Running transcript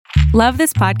Love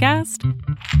this podcast?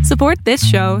 Support this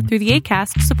show through the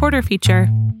Acast supporter feature.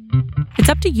 It's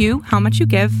up to you how much you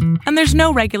give, and there's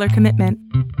no regular commitment.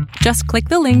 Just click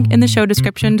the link in the show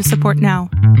description to support now.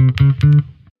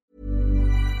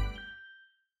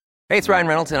 Hey, it's Ryan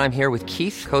Reynolds, and I'm here with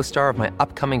Keith, co-star of my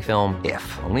upcoming film,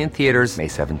 If, only in theaters May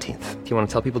 17th. Do you want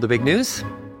to tell people the big news?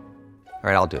 All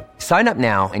right, I'll do it. Sign up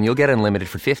now and you'll get unlimited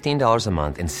for $15 a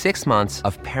month and 6 months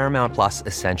of Paramount Plus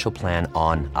Essential Plan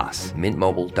on us.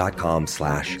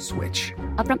 MintMobile.com/switch.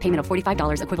 Upfront payment of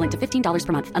 $45 equivalent to $15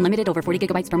 per month. Unlimited over 40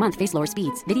 gigabytes per month. Face lower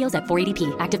speeds. Videos at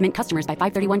 480p. Active Mint customers by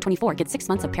 531.24 get 6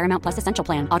 months of Paramount Plus Essential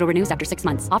Plan. Auto renews after 6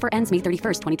 months. Offer ends May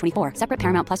 31st, 2024. Separate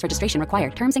Paramount Plus registration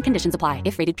required. Terms and conditions apply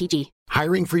if rated PG.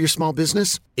 Hiring for your small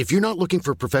business? If you're not looking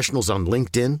for professionals on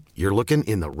LinkedIn, you're looking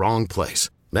in the wrong place.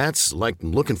 That's like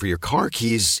looking for your car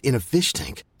keys in a fish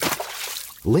tank.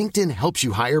 LinkedIn helps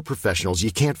you hire professionals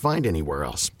you can't find anywhere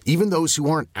else, even those who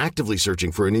aren't actively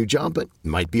searching for a new job but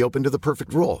might be open to the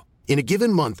perfect role. In a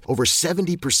given month, over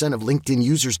 70% of LinkedIn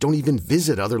users don't even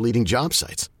visit other leading job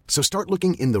sites. So start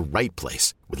looking in the right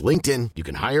place. With LinkedIn, you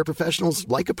can hire professionals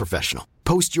like a professional.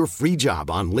 Post your free job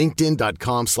on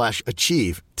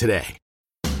linkedin.com/achieve today.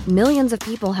 Millions of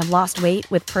people have lost weight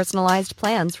with personalized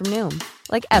plans from Noom.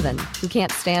 Like Evan, who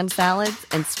can't stand salads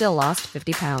and still lost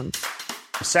 50 pounds.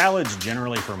 Salads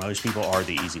generally for most people are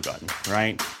the easy button,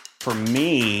 right? For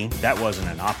me, that wasn't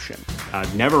an option. I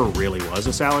never really was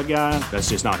a salad guy. That's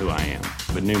just not who I am.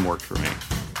 But Noom worked for me.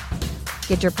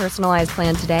 Get your personalized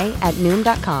plan today at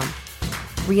Noom.com.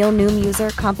 Real Noom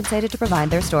user compensated to provide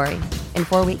their story. In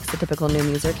 4 weeks, the typical Noom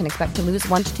user can expect to lose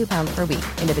 1 to 2 pounds per week.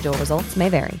 Individual results may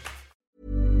vary.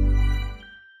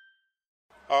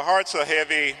 Our hearts are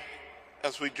heavy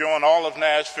as we join all of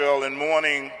Nashville in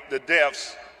mourning the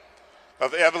deaths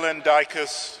of Evelyn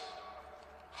Dykes,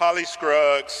 Holly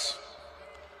Scruggs,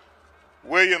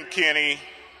 William Kinney,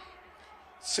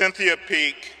 Cynthia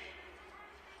Peak,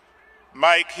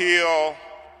 Mike Hill,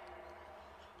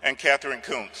 and Catherine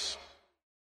Kuntz.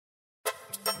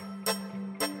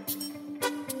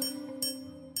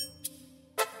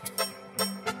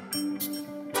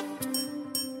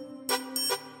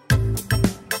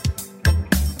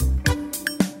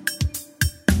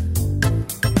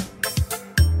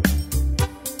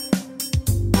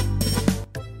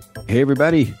 Hey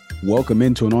everybody, welcome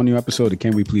into an all-new episode of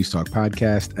Can We Please Talk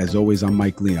podcast. As always, I'm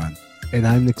Mike Leon. And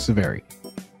I'm Nick Severi.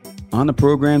 On the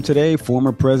program today,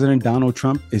 former President Donald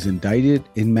Trump is indicted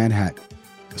in Manhattan.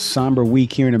 A somber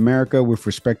week here in America with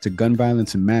respect to gun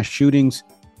violence and mass shootings,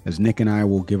 as Nick and I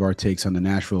will give our takes on the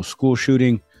Nashville school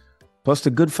shooting, plus the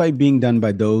good fight being done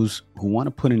by those who want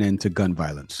to put an end to gun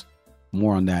violence.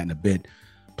 More on that in a bit.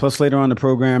 Plus later on the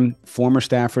program, former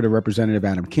staffer to Representative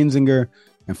Adam Kinzinger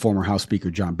and former House Speaker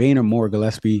John Boehner, Maura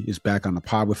Gillespie, is back on the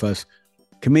pod with us.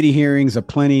 Committee hearings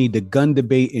aplenty, the gun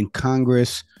debate in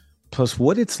Congress, plus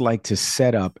what it's like to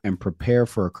set up and prepare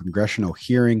for a congressional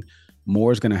hearing.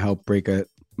 Maura's going to help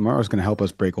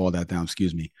us break all that down,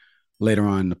 later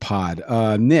on in the pod.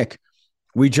 Nick,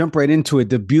 we jump right into it.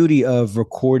 The beauty of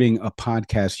recording a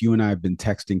podcast, you and I have been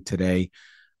texting today.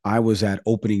 I was at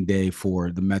opening day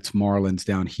for the Mets Marlins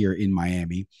down here in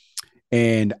Miami.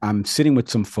 And I'm sitting with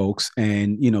some folks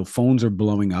and, phones are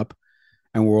blowing up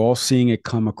and we're all seeing it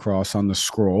come across on the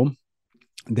scroll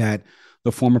that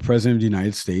the former president of the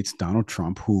United States, Donald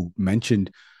Trump, who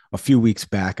mentioned a few weeks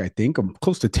back, I think,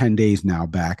 close to 10 days now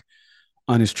back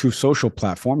on his Truth Social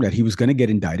platform that he was going to get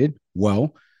indicted.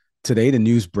 Well, today the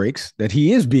news breaks that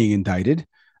he is being indicted.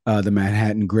 The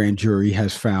Manhattan grand jury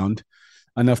has found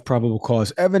enough probable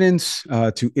cause evidence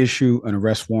to issue an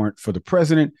arrest warrant for the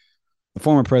president. The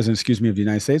former president, of the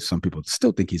United States. Some people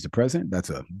still think he's the president. That's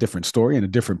a different story and a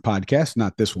different podcast,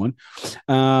 not this one.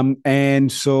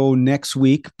 And so next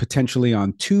week, potentially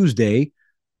on Tuesday,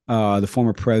 the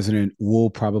former president will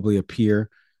probably appear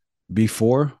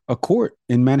before a court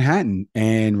in Manhattan.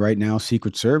 And right now,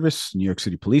 Secret Service, New York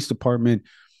City Police Department,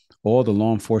 all the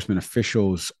law enforcement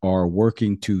officials are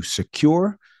working to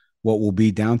secure what will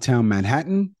be downtown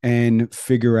Manhattan and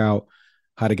figure out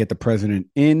how to get the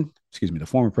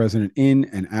former president in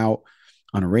and out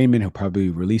on arraignment. He'll probably be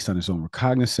released on his own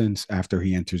recognizance after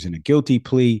he enters in a guilty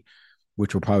plea,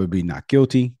 which will probably be not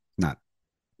guilty.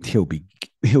 He'll be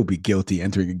guilty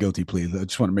entering a guilty plea. I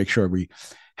just want to make sure we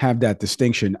have that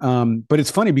distinction. But it's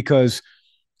funny because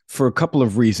for a couple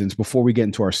of reasons before we get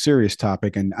into our serious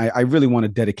topic, and I really want to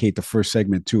dedicate the first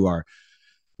segment to our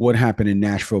what happened in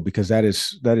Nashville, because that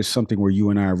is something where you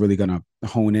and I are really going to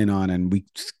hone in on. And we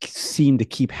seem to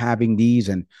keep having these,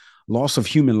 and loss of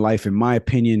human life, in my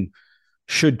opinion,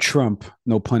 should trump,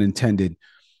 no pun intended,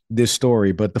 this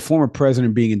story. But the former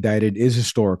president being indicted is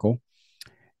historical.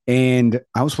 And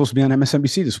I was supposed to be on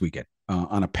MSNBC this weekend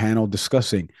on a panel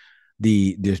discussing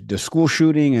the school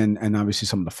shooting and obviously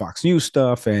some of the Fox News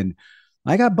stuff. And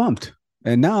I got bumped.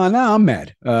 And now I'm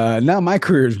mad. Now my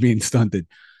career is being stunted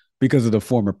because of the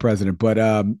former president. But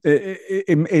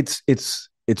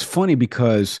it's funny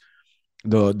because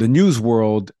the news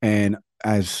world, and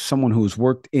as someone who's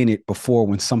worked in it before,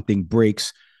 when something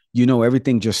breaks,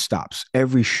 everything just stops.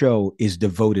 Every show is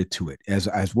devoted to it.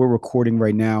 As we're recording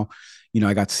right now,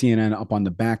 I got CNN up on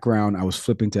the background. I was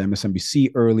flipping to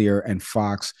MSNBC earlier and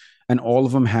Fox, and all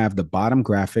of them have the bottom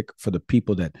graphic for the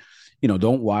people that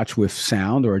don't watch with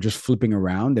sound or are just flipping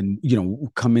around and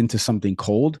come into something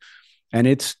cold. And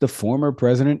it's the former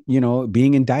president,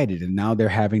 being indicted. And now they're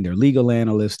having their legal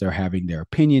analysts, they're having their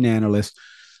opinion analysts,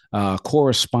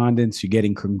 correspondents. You're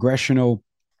getting congressional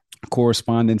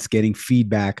correspondents getting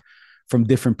feedback from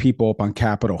different people up on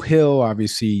Capitol Hill.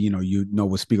 Obviously,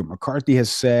 what Speaker McCarthy has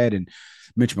said, and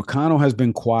Mitch McConnell has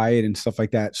been quiet and stuff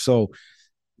like that. So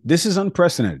this is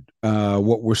unprecedented,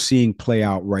 what we're seeing play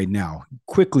out right now.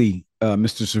 Quickly,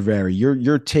 Mr. Cerveri,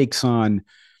 your takes on,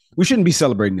 we shouldn't be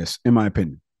celebrating this, in my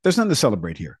opinion. There's nothing to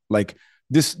celebrate here. Like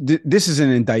this is an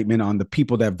indictment on the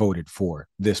people that voted for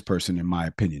this person, in my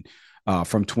opinion,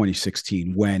 from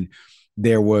 2016, when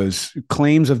there was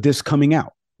claims of this coming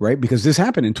out, right? Because this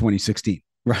happened in 2016,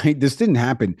 right? This didn't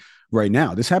happen right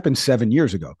now. This happened 7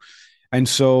 years ago. And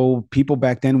so people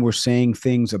back then were saying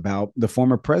things about the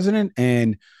former president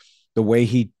and the way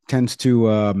he tends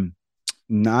to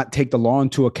not take the law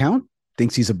into account,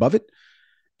 thinks he's above it.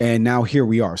 And now here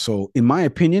we are. So in my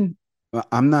opinion,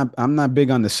 I'm not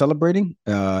big on the celebrating.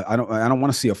 I don't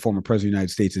want to see a former president of the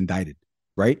United States indicted,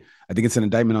 right? I think it's an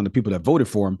indictment on the people that voted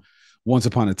for him once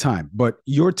upon a time. But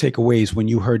your takeaways when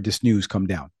you heard this news come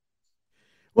down?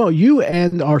 Well, you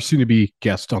and our soon-to-be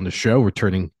guest on the show,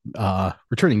 returning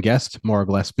guest, Mara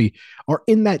Gillespie, are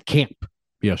in that camp.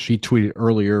 She tweeted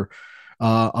earlier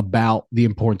about the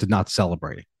importance of not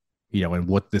celebrating, and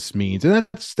what this means. And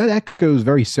that echoes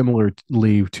very similarly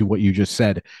to what you just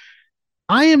said.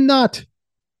 I am not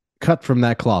cut from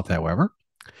that cloth, however.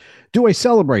 Do I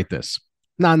celebrate this?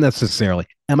 Not necessarily.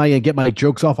 Am I going to get my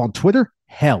jokes off on Twitter?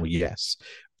 Hell yes.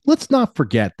 Let's not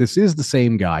forget, this is the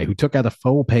same guy who took out a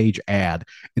full-page ad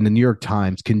in the New York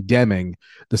Times condemning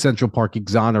the Central Park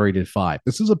Exonerated Five.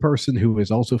 This is a person who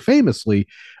has also famously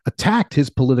attacked his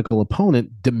political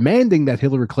opponent, demanding that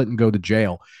Hillary Clinton go to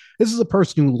jail. This is a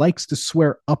person who likes to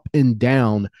swear up and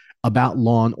down about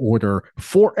law and order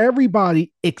for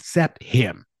everybody except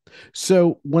him.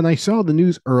 So when I saw the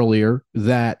news earlier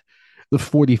that the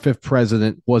 45th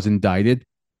president was indicted,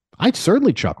 I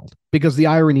certainly chuckled because the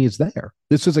irony is there.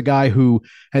 This is a guy who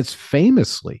has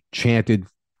famously chanted,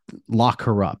 "Lock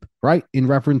her up," right? In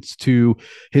reference to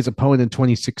his opponent in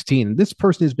 2016. And this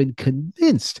person has been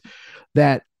convinced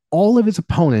that all of his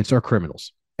opponents are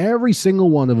criminals. Every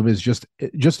single one of them is just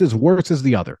as worse as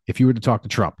the other. If you were to talk to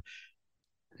Trump,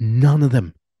 none of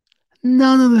them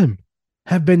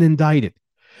have been indicted.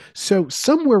 So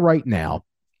somewhere right now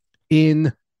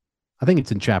I think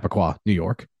it's in Chappaqua, New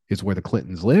York, is where the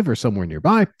Clintons live, or somewhere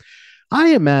nearby.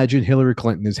 I imagine Hillary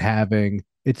Clinton is having,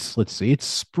 it's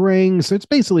spring, so it's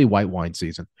basically white wine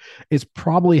season. It's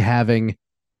probably having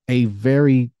a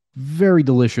very, very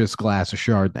delicious glass of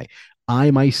Chardonnay.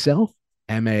 I myself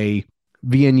am a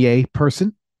Viognier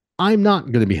person. I'm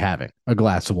not going to be having a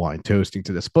glass of wine toasting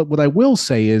to this. But what I will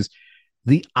say is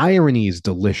the irony is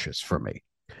delicious for me.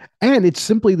 And it's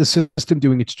simply the system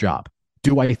doing its job.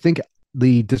 Do I think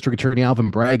the district attorney,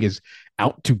 Alvin Bragg, is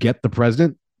out to get the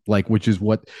president? Which is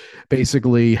what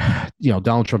basically,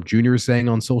 Donald Trump Jr. is saying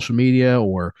on social media,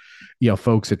 or,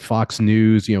 folks at Fox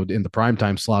News, in the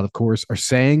primetime slot, of course, are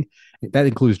saying. That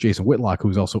includes Jason Whitlock, who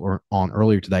was also on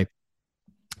earlier today.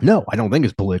 No, I don't think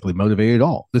it's politically motivated at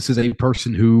all. This is a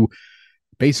person who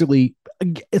basically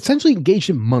essentially engaged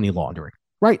in money laundering,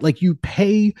 right? Like you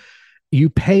pay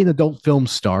an adult film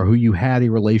star who you had a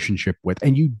relationship with,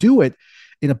 and you do it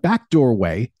in a backdoor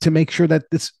way to make sure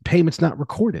that this payment's not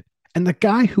recorded. And the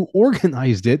guy who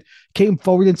organized it came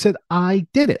forward and said, I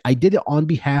did it. I did it on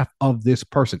behalf of this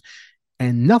person.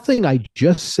 And nothing I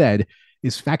just said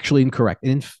is factually incorrect.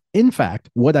 And in fact,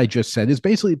 what I just said is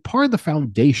basically part of the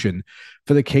foundation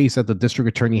for the case that the district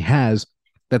attorney has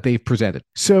that they've presented.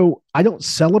 So I don't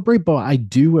celebrate, but I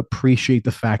do appreciate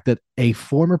the fact that a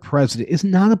former president is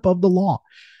not above the law.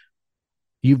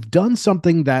 You've done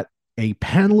something that a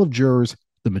panel of jurors,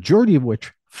 the majority of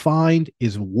which find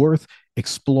is worth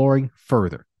exploring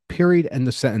further, period, and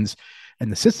the sentence.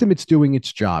 And the system, it's doing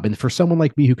its job. And for someone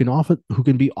like me who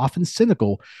can be often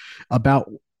cynical about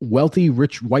wealthy,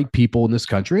 rich white people in this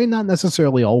country, and not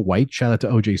necessarily all white, shout out to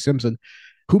O.J. Simpson,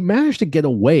 who managed to get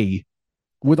away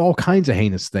with all kinds of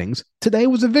heinous things. Today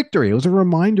was a victory. It was a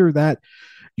reminder that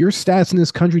your status in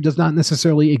this country does not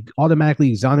necessarily automatically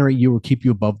exonerate you or keep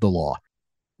you above the law.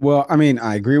 Well, I mean,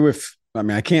 I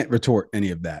can't retort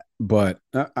any of that, but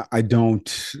I don't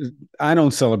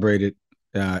celebrate it.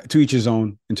 To each his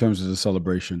own in terms of the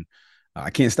celebration. I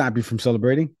can't stop you from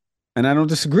celebrating, and I don't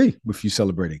disagree with you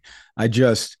celebrating.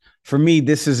 For me,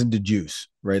 this isn't the juice,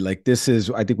 right? Like this is,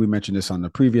 I think we mentioned this on the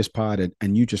previous pod,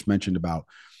 and you just mentioned about,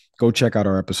 go check out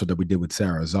our episode that we did with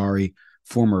Sarah Azari,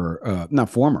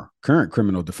 current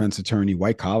criminal defense attorney,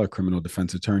 white collar criminal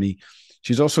defense attorney.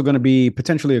 She's also going to be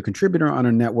potentially a contributor on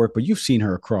her network, but you've seen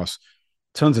her across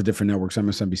tons of different networks,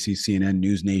 MSNBC, CNN,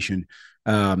 News Nation,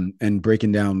 and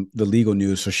breaking down the legal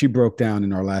news. So she broke down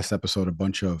in our last episode a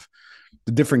bunch of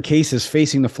the different cases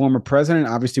facing the former president.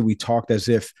 Obviously, we talked as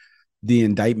if the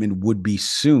indictment would be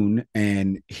soon,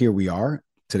 and here we are.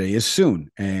 Today is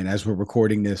soon. And as we're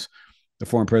recording this, the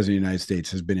former president of the United States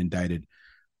has been indicted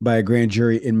by a grand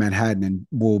jury in Manhattan and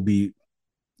will be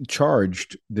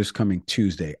charged this coming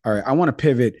Tuesday. All right, I want to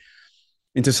pivot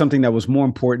into something that was more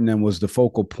important and was the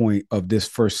focal point of this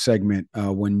first segment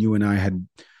when you and I had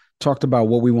talked about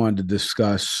what we wanted to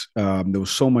discuss. There was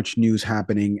so much news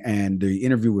happening, and the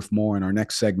interview with Moore in our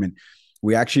next segment,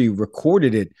 we actually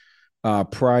recorded it as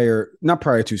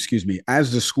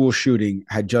the school shooting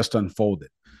had just unfolded.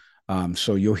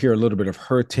 So you'll hear a little bit of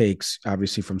her takes,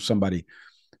 obviously from somebody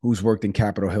who's worked in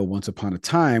Capitol Hill once upon a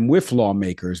time with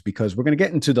lawmakers, because we're going to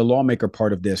get into the lawmaker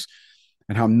part of this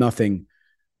and how nothing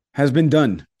has been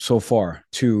done so far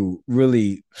to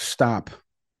really stop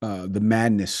the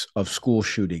madness of school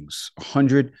shootings.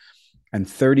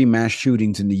 130 mass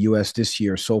shootings in the U.S. this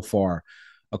year so far,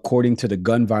 according to the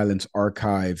Gun Violence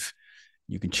Archive.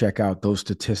 You can check out those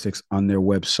statistics on their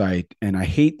website. And I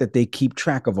hate that they keep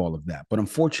track of all of that. But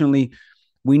unfortunately,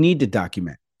 we need to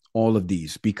document all of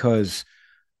these, because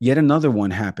yet another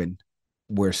one happened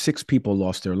where 6 people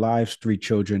lost their lives, 3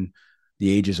 children,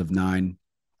 the ages of 9,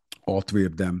 all 3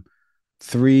 of them,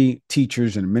 3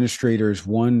 teachers and administrators,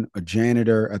 1 a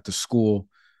janitor at the school,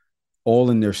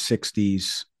 all in their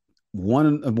 60s.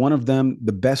 One of them,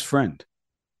 the best friend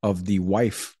of the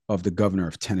wife of the governor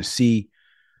of Tennessee,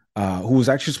 who was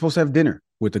actually supposed to have dinner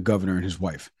with the governor and his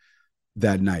wife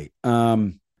that night.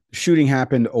 Shooting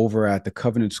happened over at the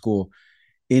Covenant School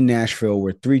in Nashville,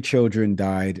 where 3 children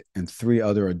died and 3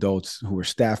 other adults who were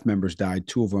staff members died.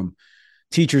 2 of them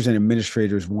teachers and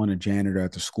administrators, 1 a janitor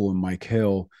at the school in Mike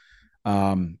Hill.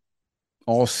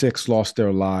 All 6 lost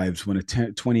their lives when a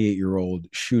 28-year-old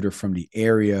shooter from the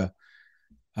area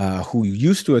who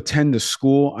used to attend the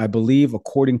school, I believe,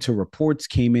 according to reports,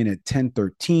 came in at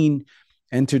 10:13,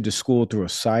 entered the school through a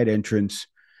side entrance,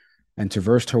 and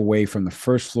traversed her way from the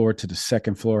first floor to the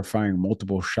second floor, firing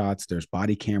multiple shots. There's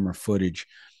body camera footage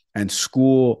and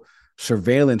school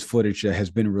surveillance footage that has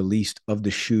been released of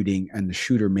the shooting and the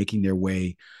shooter making their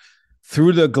way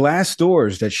through the glass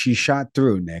doors that she shot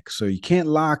through, Nick. So you can't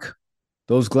lock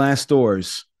those glass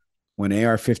doors when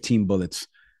AR-15 bullets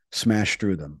smash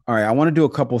through them. All right, I want to do a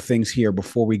couple of things here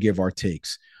before we give our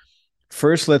takes.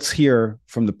 First, let's hear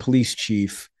from the police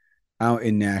chief out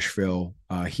in Nashville.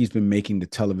 He's been making the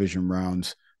television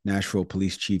rounds, Nashville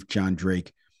Police Chief John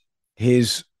Drake.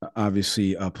 His,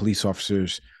 obviously, police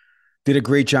officers did a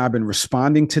great job in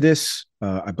responding to this.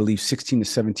 I believe 16 to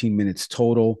 17 minutes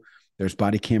total. There's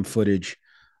body cam footage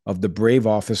of the brave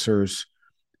officers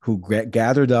who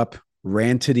gathered up,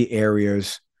 ran to the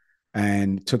areas,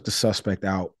 and took the suspect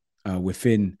out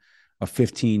within a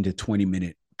 15 to 20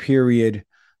 minute period,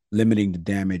 limiting the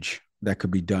damage that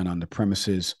could be done on the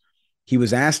premises. He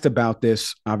was asked about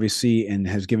this, obviously, and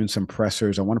has given some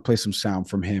pressers. I want to play some sound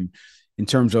from him in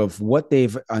terms of what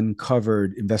they've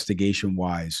uncovered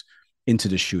investigation-wise into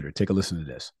the shooter. Take a listen to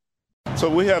this. So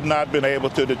we have not been able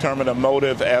to determine a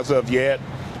motive as of yet.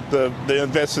 The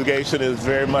investigation is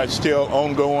very much still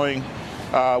ongoing.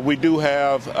 We do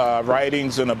have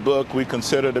writings in a book we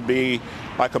consider to be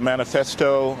like a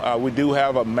manifesto. We do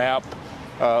have a map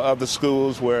of the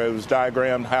schools where it was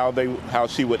diagrammed how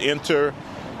she would enter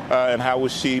and how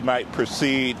she might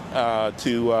proceed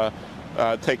to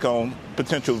take on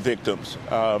potential victims.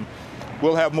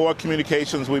 We'll have more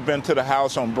communications. We've been to the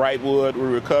house on Brightwood. We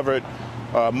recovered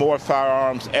more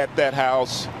firearms at that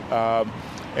house.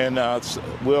 And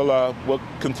we'll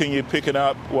continue picking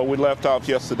up where we left off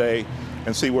yesterday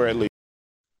and see where it leads.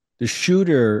 The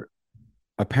shooter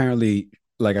apparently,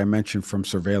 like I mentioned from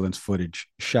surveillance footage,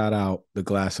 shot out the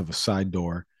glass of a side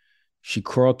door. She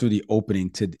crawled through the opening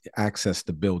to access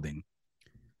the building.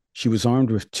 She was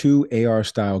armed with 2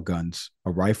 AR-style guns,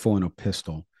 a rifle and a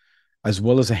pistol, as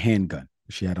well as a handgun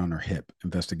she had on her hip,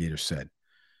 investigators said.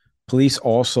 Police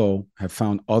also have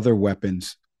found other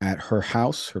weapons at her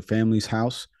house, her family's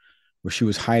house, where she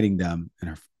was hiding them, and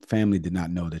her family did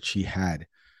not know that she had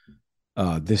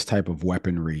this type of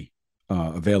weaponry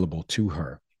available to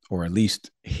her, or at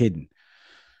least hidden.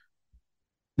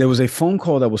 There was a phone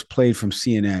call that was played from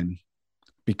CNN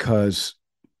because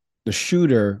the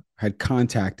shooter had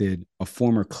contacted a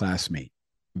former classmate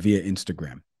via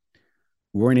Instagram.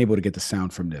 We weren't able to get the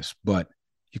sound from this, but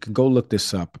you can go look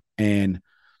this up. And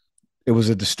it was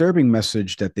a disturbing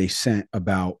message that they sent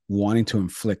about wanting to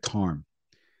inflict harm.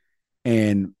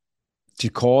 And she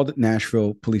called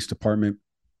Nashville Police Department,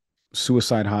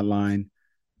 suicide hotline.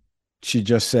 She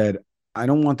just said, I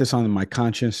don't want this on my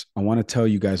conscience. I want to tell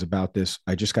you guys about this.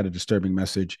 I just got a disturbing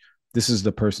message. This is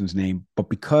the person's name. But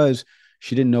because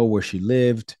she didn't know where she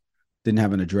lived, didn't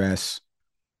have an address,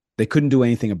 they couldn't do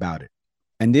anything about it.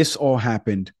 And this all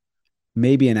happened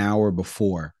maybe an hour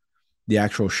before the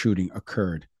actual shooting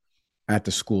occurred at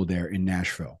the school there in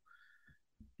Nashville.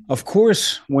 Of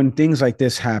course, when things like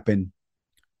this happen,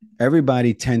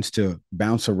 everybody tends to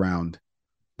bounce around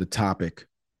the topic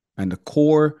and the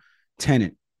core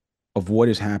tenet of what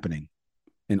is happening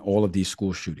in all of these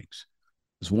school shootings.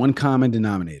 There's one common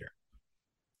denominator.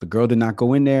 The girl did not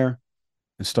go in there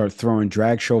and start throwing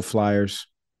drag show flyers.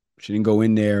 She didn't go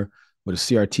in there with a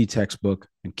CRT textbook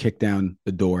and kick down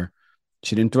the door.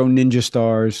 She didn't throw ninja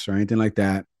stars or anything like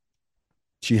that.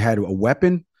 She had a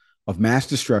weapon of mass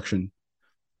destruction,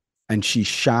 and she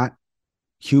shot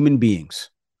human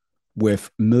beings with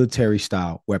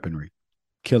military-style weaponry,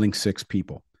 killing 6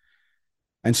 people.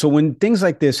 And so when things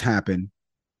like this happen,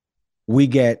 we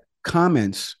get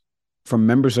comments from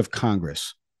members of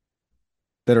Congress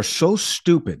that are so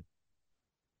stupid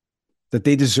that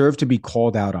they deserve to be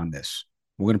called out on this.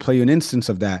 We're going to play you an instance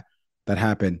of that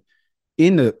happened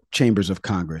in the chambers of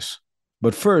Congress.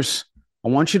 But first, I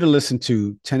want you to listen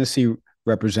to Tennessee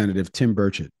Representative Tim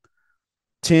Burchett.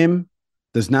 Tim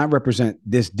does not represent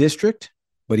this district,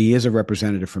 but he is a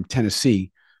representative from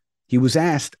Tennessee. He was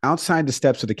asked outside the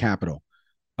steps of the Capitol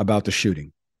about the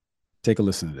shooting. Take a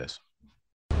listen to this.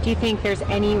 Do you think there's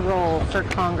any role for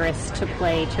Congress to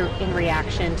play in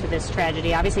reaction to this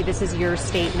tragedy? Obviously, this is your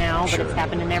state now, but It's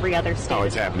happened in every other state. Oh,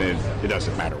 it's happening. It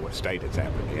doesn't matter what state it's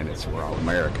happening in. We're all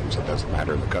Americans. It doesn't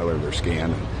matter the color of their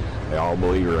skin. They all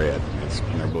believe red.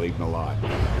 They're believing a lot.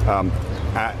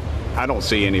 I don't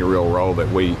see any real role that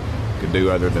we could do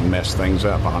other than mess things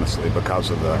up, honestly, because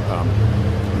of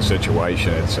the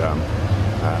situation. It's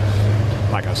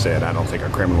like I said, I don't think a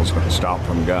criminal's going to stop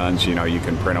from guns. You know, you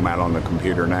can print them out on the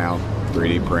computer now,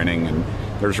 3D printing, and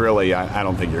there's really, I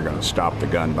don't think you're going to stop the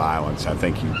gun violence. I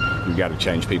think you've got to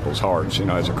change people's hearts. You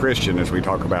know, as a Christian, as we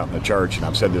talk about in the church, and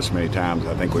I've said this many times,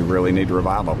 I think we really need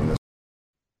revival in this.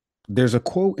 There's a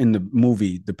quote in the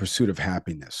movie The Pursuit of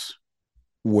Happiness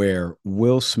where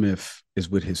Will Smith is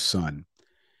with his son,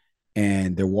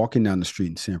 and they're walking down the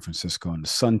street in San Francisco, and the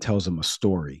son tells him a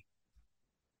story.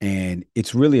 And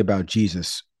it's really about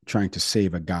Jesus trying to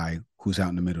save a guy who's out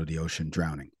in the middle of the ocean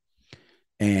drowning.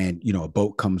 And, you know, a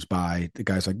boat comes by. The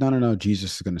guy's like, no,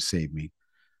 Jesus is going to save me.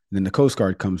 And then the Coast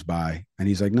Guard comes by and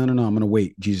he's like, no, I'm going to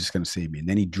wait. Jesus is going to save me. And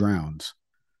then he drowns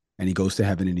and he goes to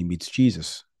heaven and he meets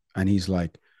Jesus. And he's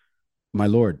like, my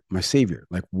Lord, my Savior,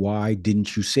 like, why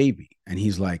didn't you save me? And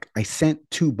he's like, I sent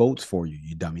 2 boats for you,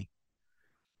 you dummy.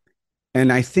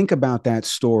 And I think about that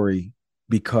story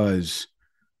because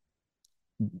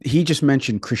he just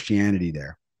mentioned Christianity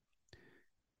there.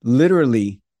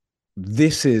 Literally,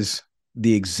 this is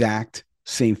the exact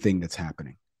same thing that's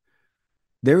happening.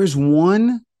 There is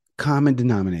one common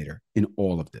denominator in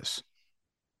all of this.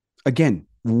 Again,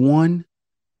 one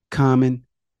common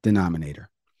denominator.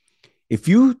 If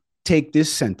you take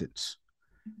this sentence,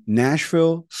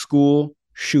 Nashville school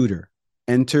shooter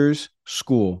enters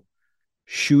school,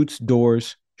 shoots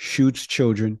doors, shoots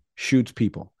children, shoots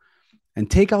people, and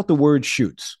take out the word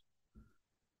shoots,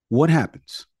 what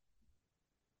happens?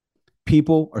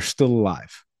 People are still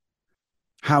alive.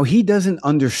 How he doesn't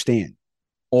understand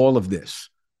all of this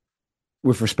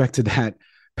with respect to that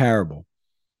parable.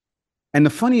 And the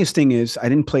funniest thing is, I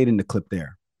didn't play it in the clip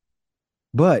there,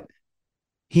 but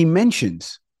he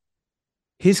mentions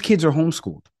his kids are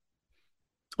homeschooled,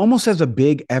 almost as a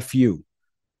big FU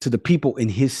to the people in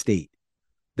his state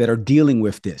that are dealing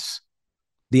with this,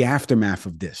 the aftermath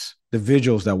of this, the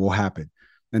vigils that will happen,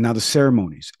 and now the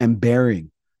ceremonies and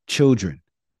burying children,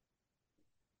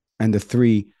 and the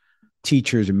 3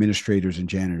 teachers, administrators, and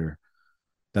janitor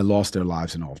that lost their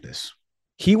lives in all of this.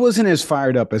 He wasn't as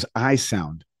fired up as I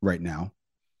sound right now,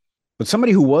 but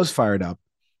somebody who was fired up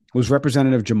was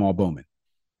Representative Jamal Bowman.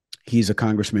 He's a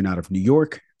congressman out of New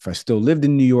York. If I still lived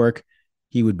in New York,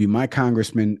 he would be my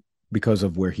congressman because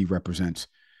of where he represents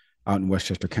out in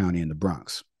Westchester County in the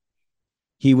Bronx.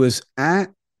 He was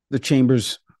at the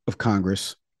chambers of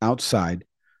Congress outside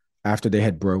after they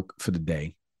had broke for the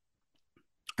day.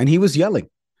 And he was yelling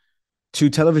to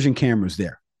television cameras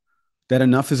there that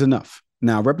enough is enough.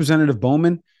 Now, Representative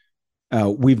Bowman,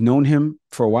 we've known him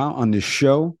for a while on this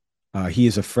show. He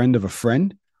is a friend of a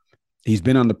friend. He's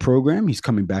been on the program. He's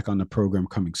coming back on the program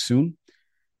coming soon.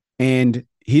 And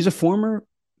he's a former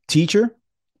teacher,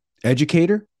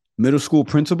 educator, middle school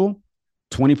principal,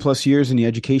 20 plus years in the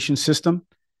education system.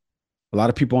 A lot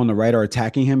of people on the right are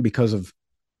attacking him because of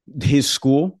his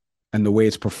school and the way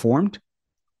it's performed.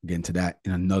 We'll get into that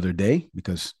in another day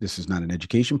because this is not an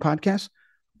education podcast.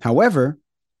 However,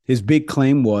 his big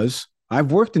claim was,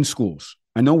 I've worked in schools.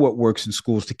 I know what works in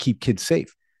schools to keep kids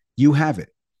safe. You have it.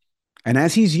 And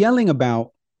as he's yelling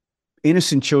about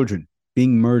innocent children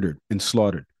being murdered and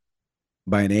slaughtered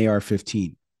by an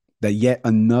AR-15, that yet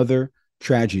another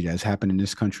tragedy has happened in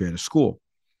this country at a school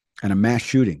and a mass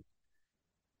shooting,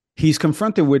 he's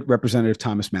confronted with Representative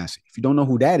Thomas Massie. If you don't know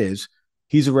who that is,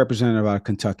 he's a representative out of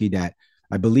Kentucky that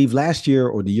I believe last year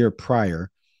or the year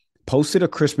prior posted a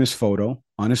Christmas photo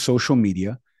on his social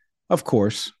media. Of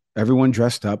course, everyone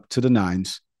dressed up to the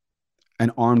nines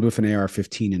and armed with an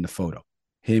AR-15 in the photo.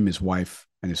 Him, his wife,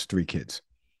 and his 3 kids.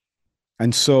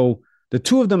 And so the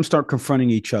two of them start confronting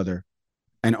each other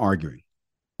and arguing.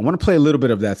 I want to play a little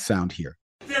bit of that sound here.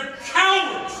 They're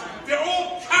cowards. They're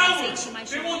all cowards.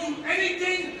 They won't do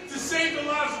anything to save the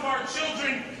lives of our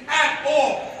children at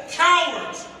all.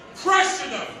 Cowards. Pressure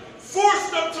them. Force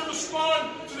them to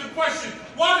respond to the question,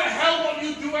 why the hell won't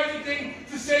you do anything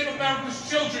to save America's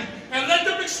children? And let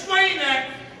them explain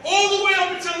that all the way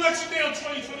up until election day on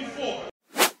 2024.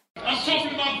 I'm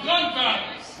talking about gun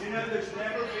violence. You know, there's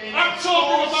never been I'm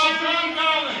talking about gun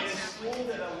violence. in a school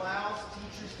that allows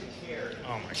teachers to carry.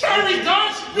 Oh my God. Carry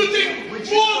guns? You think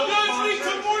more guns lead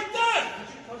to more death?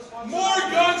 More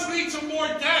guns lead to more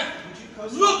death.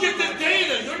 Look at the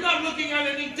data. You're not looking at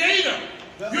any data.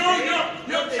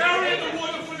 You're carrying the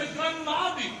water for the gun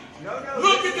lobby.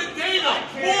 Look at the data.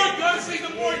 More guns lead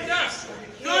to more deaths.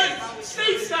 Good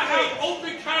states that have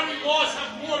open carry laws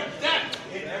have more death.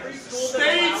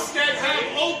 States that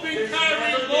have open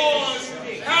carry laws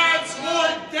have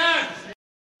more death.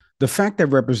 The fact that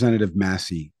Representative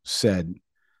Massie said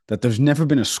that there's never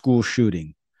been a school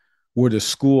shooting where the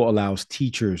school allows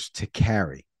teachers to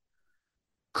carry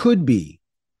could be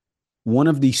one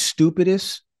of the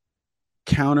stupidest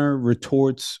counter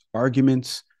retorts,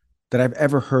 arguments that I've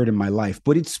ever heard in my life.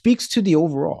 But it speaks to the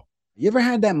overall. You ever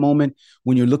had that moment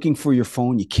when you're looking for your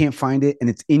phone, you can't find it, and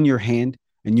it's in your hand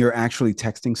and you're actually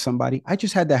texting somebody? I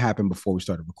just had that happen before we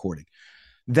started recording.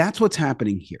 That's what's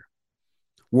happening here.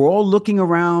 We're all looking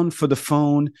around for the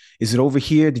phone. Is it over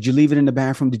here? Did you leave it in the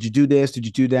bathroom? Did you do this? Did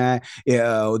you do that?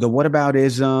 The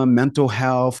whataboutism, mental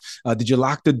health. Did you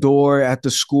lock the door at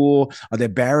the school? Are there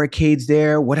barricades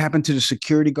there? What happened to the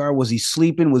security guard? Was he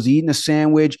sleeping? Was he eating a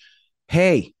sandwich?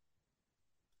 Hey,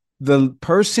 the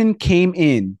person came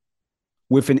in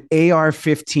with an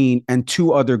AR-15 and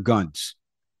 2 other guns.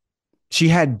 She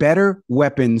had better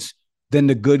weapons than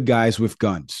the good guys with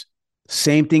guns.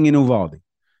 Same thing in Uvalde.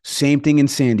 Same thing in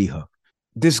Sandy Hook.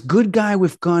 This good guy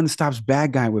with gun stops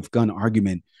bad guy with gun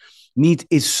argument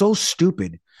is so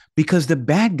stupid because the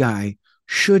bad guy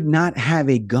should not have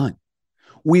a gun.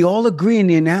 We all agree in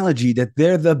the analogy that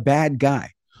they're the bad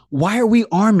guy. Why are we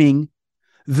arming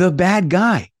the bad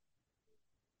guy?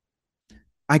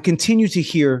 I continue to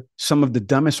hear some of the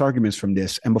dumbest arguments from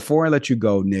this. And before I let you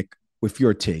go, Nick, with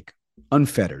your take,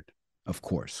 unfettered, of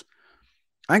course,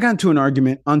 I got into an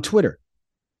argument on Twitter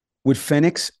with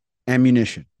Phoenix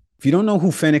Ammunition. If you don't know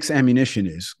who Phoenix Ammunition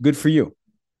is, good for you,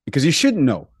 because you shouldn't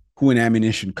know who an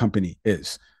ammunition company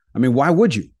is. I mean, why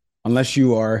would you? Unless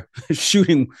you are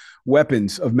shooting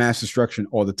weapons of mass destruction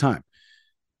all the time.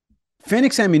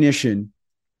 Phoenix Ammunition,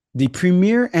 the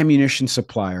premier ammunition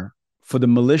supplier for the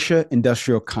militia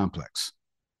industrial complex.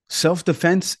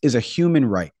 Self-defense is a human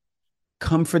right.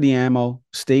 Come for the ammo,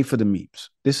 stay for the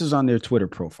memes. This is on their Twitter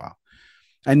profile.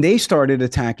 And they started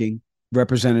attacking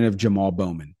Representative Jamal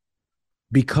Bowman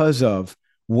because of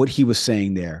what he was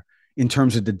saying there in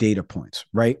terms of the data points,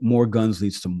 right? More guns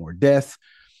leads to more death.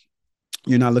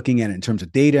 You're not looking at it in terms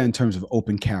of data, in terms of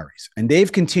open carries. And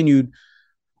they've continued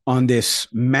on this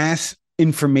mass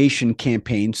information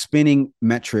campaign, spinning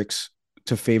metrics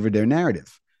to favor their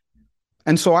narrative.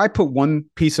 And so I put one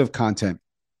piece of content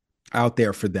out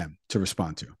there for them to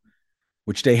respond to,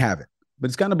 which they haven't, but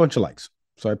it's gotten a bunch of likes.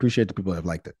 So I appreciate the people that have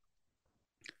liked it.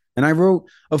 And I wrote,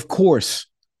 of course,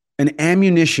 an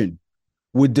ammunition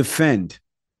would defend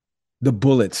the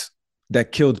bullets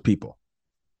that killed people.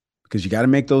 because you got to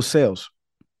make those sales.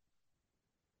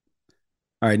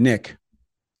 All right, Nick,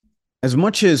 as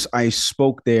much as I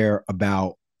spoke there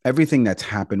about everything that's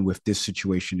happened with this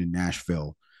situation in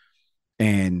Nashville,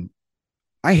 and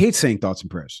I hate saying thoughts and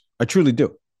prayers. I truly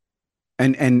do.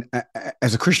 And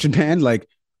as a Christian man, like,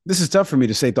 this is tough for me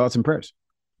to say thoughts and prayers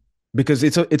because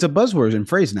it's a buzzword and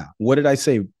phrase now. What did I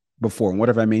say before? And what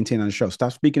have I maintained on the show?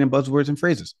 Stop speaking in buzzwords and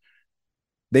phrases.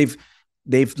 They've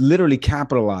literally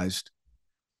capitalized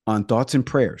on thoughts and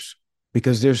prayers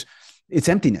because it's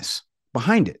emptiness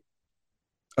behind it.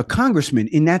 A congressman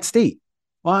in that state.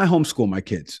 Well, I homeschool my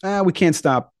kids. We can't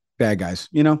stop bad guys,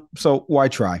 so why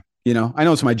try? I know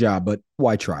it's my job, but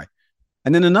why try?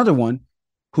 And then another one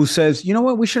who says, you know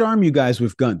what? We should arm you guys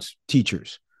with guns,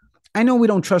 teachers. I know we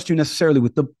don't trust you necessarily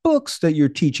with the books that you're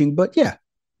teaching, but yeah,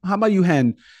 how about you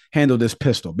handle this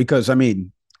pistol? Because, I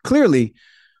mean, clearly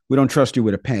we don't trust you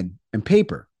with a pen and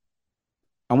paper.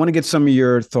 I want to get some of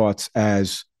your thoughts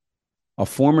as a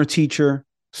former teacher,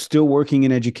 still working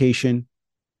in education.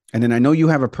 And then I know you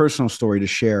have a personal story to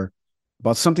share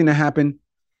about something that happened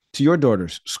to your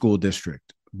daughter's school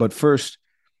district. But first,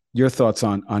 your thoughts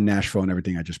on Nashville and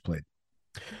everything I just played.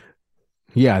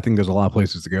 Yeah, I think there's a lot of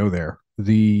places to go there.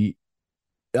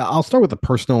 I'll start with the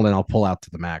personal, and then I'll pull out to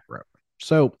the macro.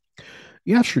 So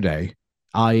yesterday,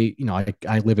 I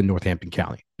live in Northampton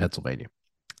County, Pennsylvania.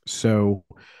 So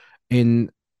in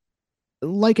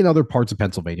other parts of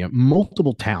Pennsylvania,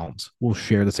 multiple towns will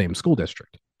share the same school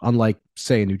district. Unlike,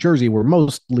 say, in New Jersey, where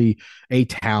mostly a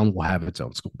town will have its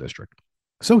own school district.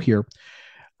 So here,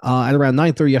 at around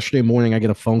 9:30 yesterday morning, I get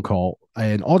a phone call,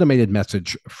 an automated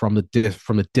message from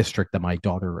the district that my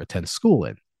daughter attends school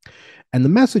in. And the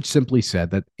message simply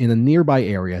said that in a nearby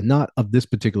area, not of this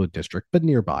particular district, but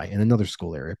nearby in another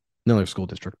school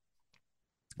district,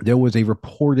 there was a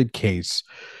reported case.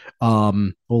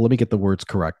 Well, let me get the words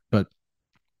correct, but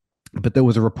there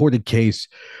was a reported case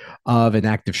of an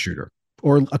active shooter,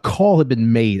 or a call had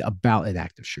been made about an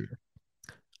active shooter.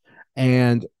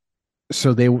 And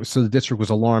so the district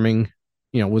was alarming,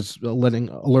 was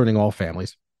alerting all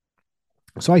families.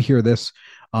 So I hear this,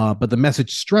 but the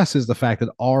message stresses the fact that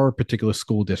our particular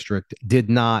school district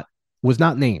was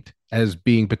not named as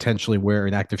being potentially where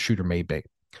an active shooter may be.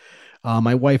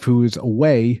 My wife, who is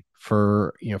away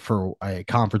for a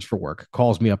conference for work,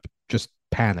 calls me up just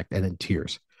panicked and in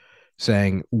tears,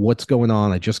 saying, "What's going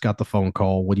on? I just got the phone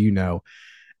call. What do you know?"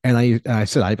 And I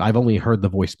said, I've only heard the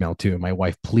voicemail too. My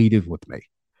wife pleaded with me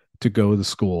to go to the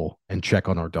school and check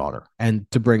on our daughter and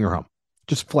to bring her home.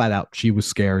 Just flat out, she was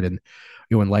scared. And,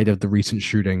 in light of the recent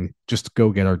shooting, just go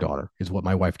get our daughter is what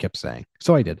my wife kept saying.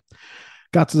 So I did.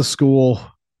 Got to the school.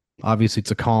 Obviously,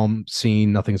 it's a calm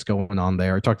scene. Nothing's going on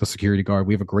there. I talked to the security guard.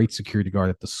 We have a great security guard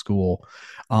at the school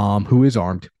who is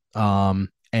armed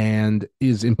and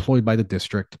is employed by the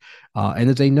district and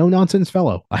is a no-nonsense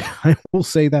fellow. I will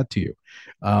say that to you.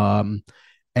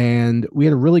 And we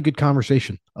had a really good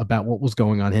conversation about what was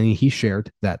going on. And he shared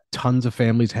that tons of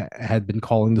families had been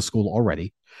calling the school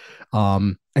already.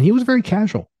 And he was very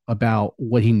casual about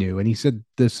what he knew. And he said,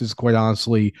 this is quite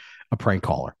honestly a prank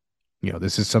caller.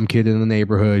 This is some kid in the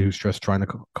neighborhood who's just trying to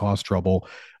cause trouble.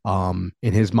 In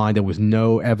his mind, there was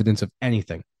no evidence of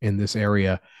anything in this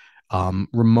area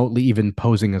remotely even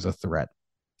posing as a threat.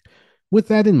 With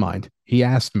that in mind, he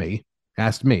asked me,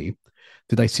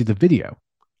 did I see the video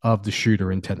of the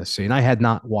shooter in Tennessee? And I had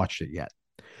not watched it yet.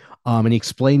 And he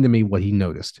explained to me what he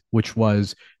noticed, which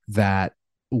was that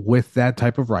with that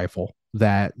type of rifle,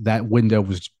 that window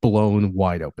was blown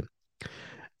wide open.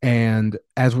 And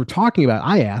as we're talking about,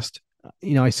 I asked,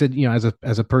 I said,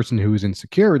 as a person who is in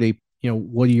security,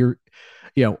 what are your,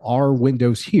 our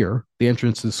windows here, the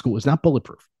entrance to the school is not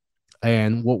bulletproof.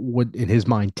 And what would, in his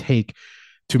mind, take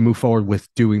to move forward with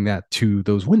doing that to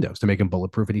those windows to make them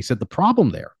bulletproof? And he said the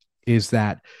problem there is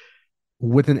that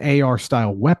with an AR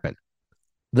style weapon,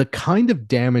 the kind of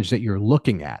damage that you're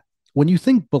looking at when you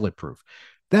think bulletproof,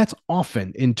 that's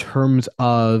often in terms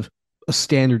of a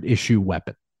standard issue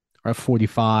weapon, or a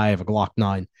 45, a Glock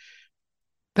 9.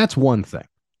 That's one thing.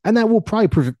 And that will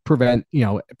probably prevent,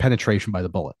 penetration by the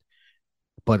bullet.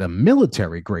 But a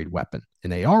military grade weapon,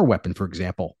 an AR weapon, for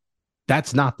example,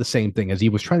 that's not the same thing. As he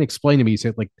was trying to explain to me,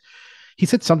 he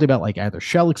said something about like either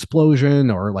shell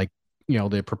explosion or like,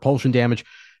 the propulsion damage.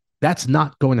 That's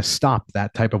not going to stop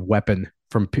that type of weapon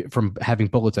from having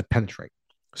bullets that penetrate.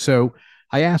 So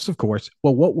I asked, of course,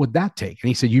 well, what would that take? And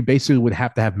he said, you basically would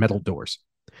have to have metal doors.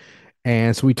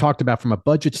 And so we talked about, from a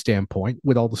budget standpoint,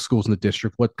 with all the schools in the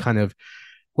district,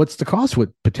 what's the cost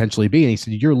would potentially be. And he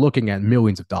said, you're looking at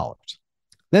millions of dollars.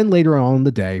 Then later on in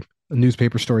the day, a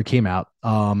newspaper story came out,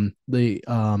 for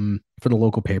the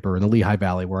local paper in the Lehigh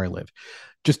Valley where I live,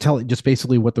 just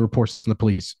basically what the reports from the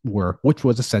police were, which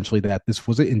was essentially that this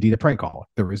was indeed a prank call.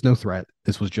 There is no threat.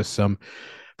 This was just some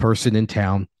person in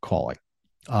town calling.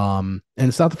 And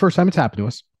it's not the first time it's happened to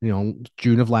us.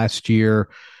 June of last year,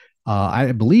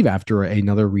 I believe after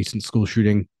another recent school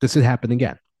shooting, this had happened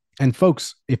again. And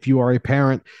folks, if you are a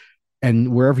parent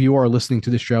and wherever you are listening to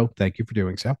this show, thank you for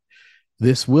doing so.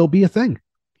 This will be a thing.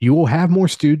 You will have more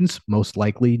students, most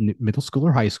likely middle school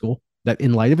or high school, that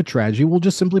in light of a tragedy will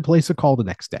just simply place a call the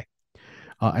next day.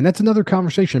 And that's another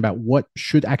conversation about what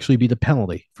should actually be the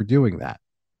penalty for doing that.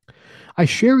 I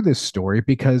share this story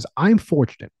because I'm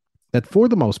fortunate that for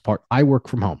the most part, I work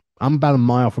from home. I'm about a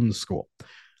mile from the school.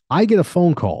 I get a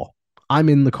phone call. I'm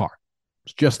in the car.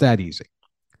 It's just that easy.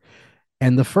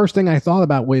 And the first thing I thought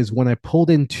about was when I pulled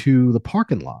into the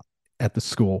parking lot at the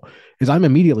school is I'm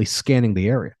immediately scanning the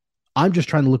area. I'm just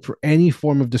trying to look for any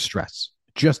form of distress,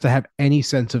 just to have any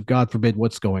sense of, God forbid,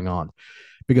 what's going on.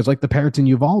 Because like the parents in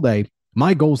Uvalde,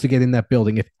 my goal is to get in that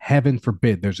building if, heaven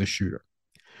forbid, there's a shooter.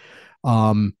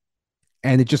 And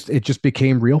it just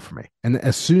became real for me. And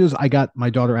as soon as I got my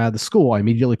daughter out of the school, I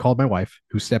immediately called my wife,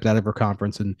 who stepped out of her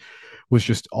conference and was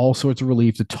just all sorts of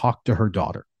relieved to talk to her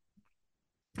daughter.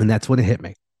 And that's when it hit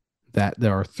me that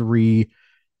there are three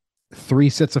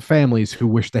sets of families who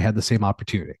wish they had the same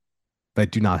opportunity,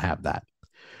 but do not have that.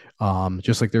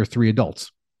 Just like there are 3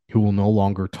 adults who will no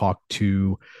longer talk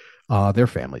to their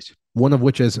families. One of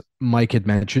which, as Mike had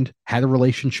mentioned, had a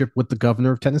relationship with the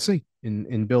governor of Tennessee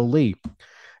in Bill Lee.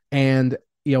 And,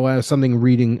 I was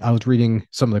reading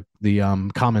some of the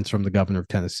comments from the governor of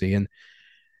Tennessee.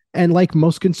 And like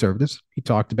most conservatives, he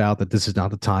talked about that this is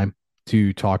not the time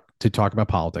to talk about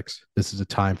politics. This is a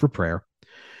time for prayer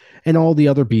and all the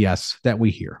other BS that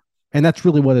we hear. And that's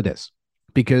really what it is,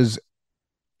 because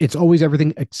it's always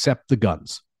everything except the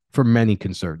guns for many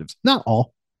conservatives. Not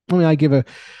all. I mean, I give a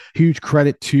huge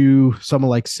credit to someone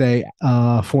like, say,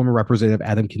 former Representative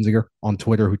Adam Kinzinger on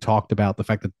Twitter, who talked about the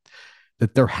fact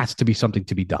that there has to be something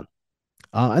to be done.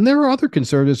 And there are other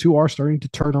conservatives who are starting to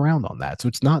turn around on that. So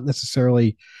it's not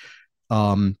necessarily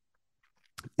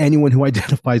anyone who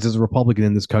identifies as a Republican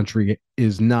in this country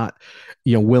is not,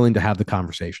 willing to have the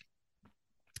conversation.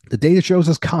 The data shows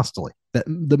us constantly that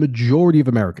the majority of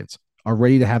Americans are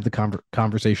ready to have the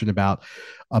conversation about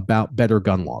better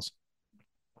gun laws.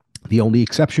 The only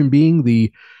exception being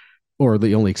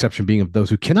of those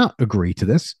who cannot agree to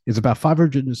this is about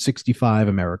 565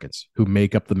 Americans who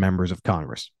make up the members of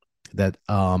Congress that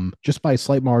just by a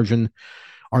slight margin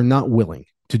are not willing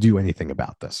to do anything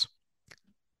about this.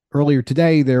 Earlier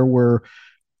today, there were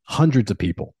hundreds of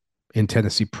people in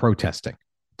Tennessee protesting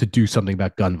to do something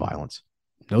about gun violence.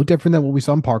 No different than what we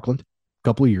saw in Parkland a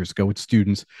couple of years ago with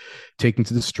students taking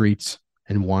to the streets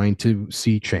and wanting to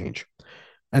see change.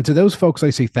 And to those folks, I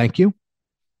say thank you.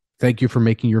 Thank you for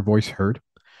making your voice heard.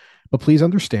 But please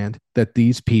understand that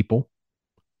these people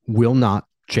will not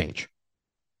change.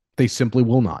 They simply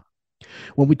will not.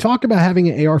 When we talk about having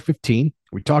an AR-15,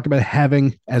 we talk about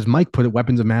having, as Mike put it,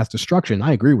 weapons of mass destruction.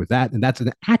 I agree with that. And that's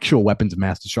an actual weapons of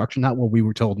mass destruction, not what we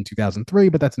were told in 2003,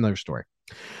 but that's another story.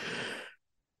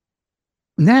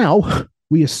 Now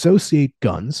we associate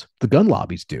guns, the gun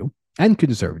lobbies do, and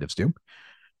conservatives do,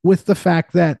 with the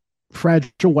fact that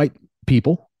fragile white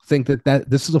people think that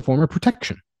this is a form of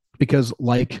protection, because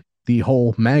like the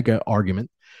whole MAGA argument,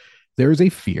 there is a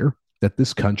fear that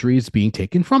this country is being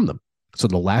taken from them. So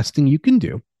the last thing you can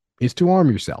do is to arm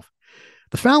yourself.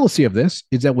 The fallacy of this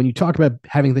is that when you talk about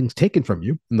having things taken from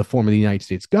you in the form of the United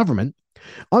States government,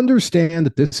 understand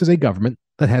that this is a government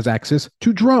that has access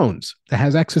to drones, that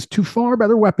has access to far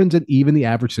better weapons than even the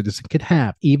average citizen could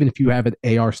have, even if you have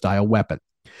an AR-style weapon.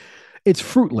 It's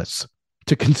fruitless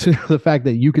to consider the fact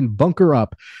that you can bunker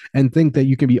up and think that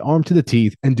you can be armed to the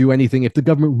teeth and do anything if the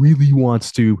government really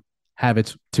wants to have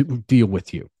it to deal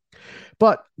with you.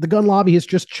 But the gun lobby has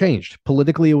just changed.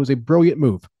 Politically, it was a brilliant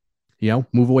move.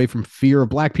 Move away from fear of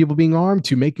black people being armed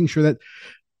to making sure that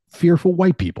fearful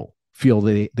white people feel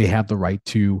they have the right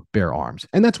to bear arms.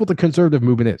 And that's what the conservative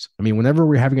movement is. I mean, whenever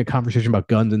we're having a conversation about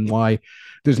guns and why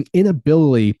there's an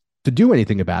inability to do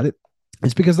anything about it,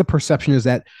 it's because the perception is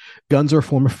that guns are a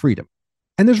form of freedom.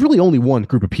 And there's really only one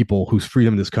group of people whose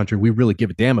freedom in this country we really give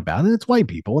a damn about, and it's white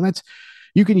people. And that's,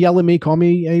 you can yell at me, call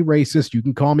me a racist, you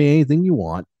can call me anything you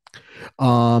want.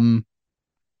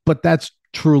 But that's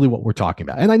truly what we're talking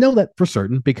about. And I know that for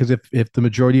certain, because if the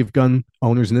majority of gun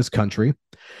owners in this country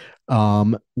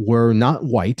were not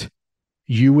white,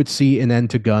 you would see an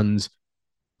end to guns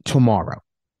tomorrow,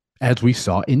 as we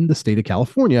saw in the state of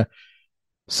California,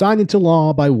 signed into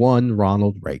law by one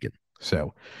Ronald Reagan.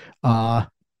 So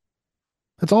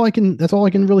that's all I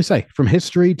can really say. From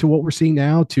history to what we're seeing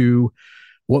now to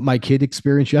what my kid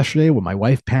experienced yesterday, what my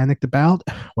wife panicked about,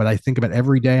 what I think about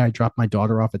every day I drop my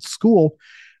daughter off at school,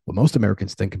 what most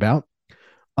Americans think about,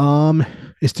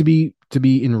 is to be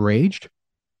enraged,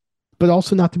 but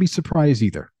also not to be surprised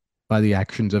either by the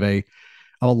actions of a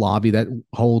lobby that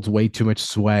holds way too much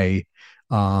sway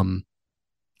on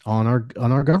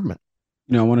our government.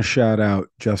 You know, I want to shout out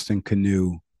Justin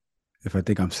Canoe, if I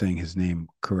think I'm saying his name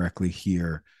correctly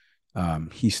here.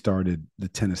 He started the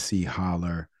Tennessee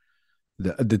Holler,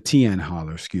 the TN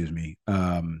Holler, excuse me,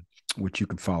 which you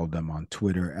can follow them on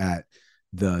Twitter at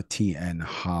the TN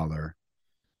Holler.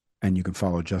 And you can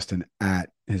follow Justin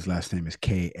at, his last name is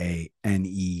Kaneu.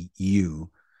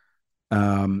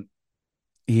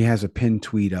 He has a pinned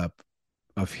tweet up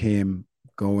of him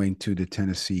going to the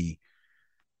Tennessee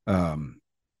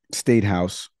State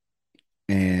House,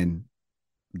 and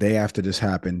day after this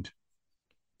happened,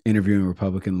 interviewing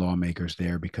Republican lawmakers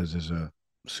there, because there's a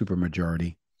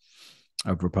supermajority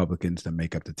of Republicans that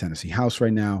make up the Tennessee House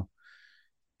right now.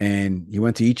 And he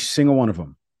went to each single one of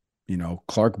them, you know,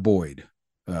 Clark Boyd,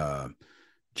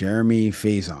 Jeremy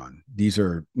Faison. These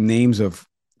are names of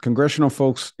congressional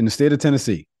folks in the state of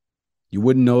Tennessee. You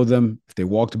wouldn't know them if they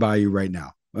walked by you right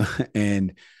now.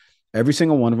 And every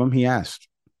single one of them, he asked.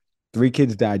 3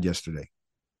 kids died yesterday.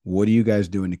 What are you guys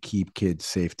doing to keep kids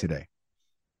safe today?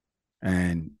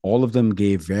 And all of them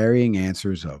gave varying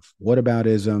answers of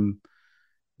whataboutism.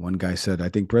 One guy said, I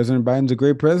think President Biden's a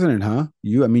great president, huh?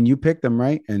 You picked them,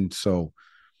 right? And so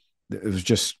it was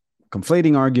just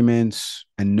conflating arguments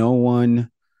and no one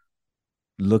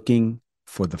looking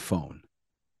for the phone,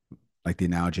 like the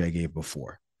analogy I gave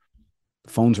before.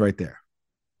 The phone's right there.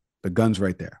 The gun's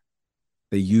right there.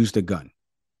 They used a gun.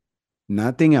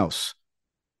 Nothing else.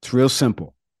 It's real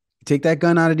simple. You take that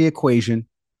gun out of the equation,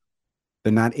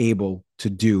 they're not able to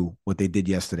do what they did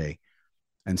yesterday.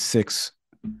 And 6,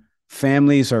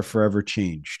 families are forever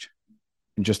changed.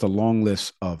 And just a long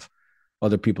list of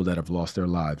other people that have lost their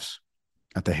lives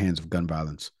at the hands of gun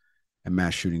violence and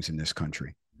mass shootings in this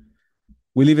country.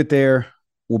 We leave it there.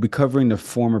 We'll be covering the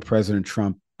former President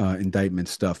Trump indictment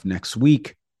stuff next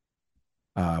week.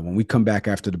 When we come back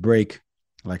after the break,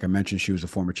 like I mentioned, she was the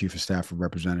former chief of staff for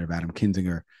Representative Adam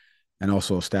Kinzinger and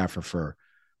also a staffer for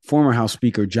former House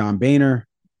Speaker John Boehner.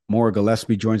 Maura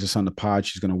Gillespie joins us on the pod.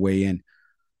 She's going to weigh in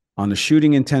on the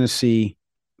shooting in Tennessee,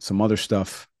 some other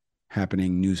stuff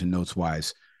happening news and notes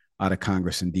wise out of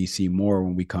Congress in D.C. More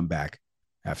when we come back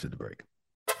after the break.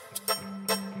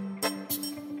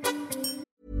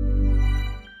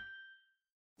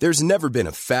 There's never been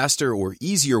a faster or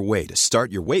easier way to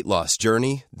start your weight loss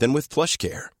journey than with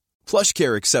PlushCare.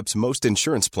 PlushCare accepts most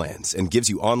insurance plans and gives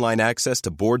you online access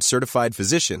to board-certified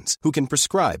physicians who can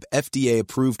prescribe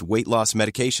FDA-approved weight loss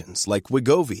medications like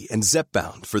Wegovy and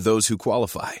Zepbound for those who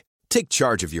qualify. Take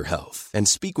charge of your health and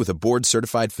speak with a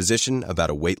board-certified physician about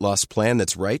a weight loss plan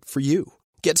that's right for you.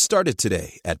 Get started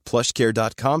today at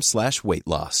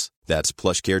plushcare.com/weight-loss. That's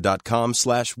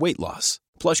plushcare.com/weight-loss.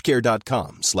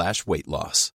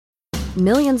 plushcare.com/weight-loss.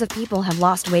 Millions of people have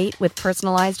lost weight with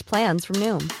personalized plans from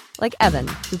Noom, like Evan,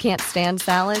 who can't stand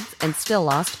salads and still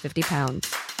lost 50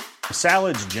 pounds.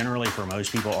 Salads generally for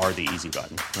most people are the easy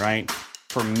button, right?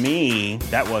 For me,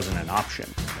 that wasn't an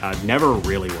option. I never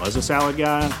really was a salad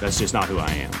guy. That's just not who I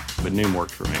am. But Noom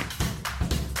worked for me.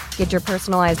 Get your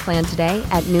personalized plan today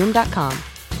at Noom.com.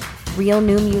 Real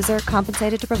Noom user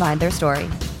compensated to provide their story.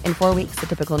 In 4 weeks, the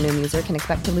typical Noom user can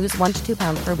expect to lose 1 to 2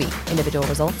 pounds per week. Individual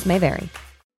results may vary.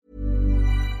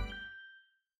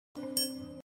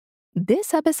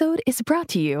 This episode is brought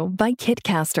to you by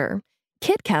Kitcaster.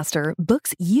 Kitcaster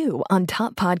books you on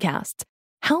top podcasts.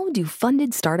 How do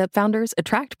funded startup founders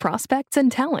attract prospects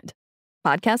and talent?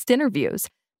 Podcast interviews.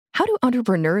 How do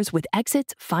entrepreneurs with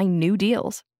exits find new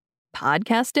deals?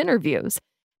 Podcast interviews.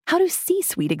 How do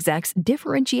C-suite execs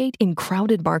differentiate in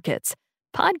crowded markets?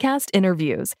 Podcast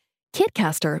interviews.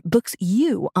 Kitcaster books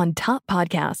you on top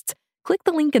podcasts. Click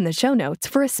the link in the show notes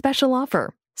for a special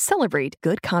offer. Celebrate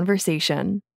good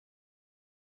conversation.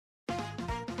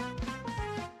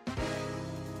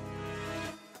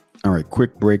 All right,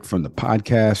 quick break from the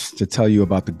podcast to tell you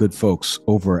about the good folks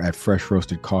over at Fresh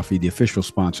Roasted Coffee, the official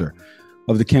sponsor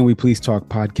of the Can We Please Talk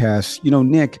podcast. You know,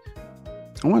 Nick,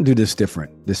 I want to do this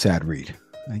different, this ad read.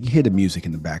 You hear the music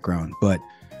in the background, but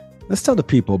let's tell the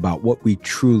people about what we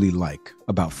truly like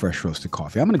about Fresh Roasted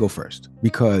Coffee. I'm going to go first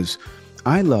because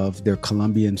I love their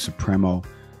Colombian Supremo.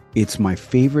 It's my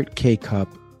favorite K-Cup.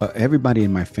 Everybody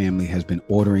in my family has been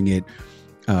ordering it.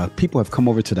 People have come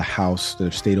over to the house that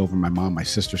have stayed over. My mom, my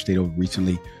sister stayed over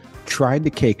recently, tried the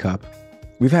K-Cup.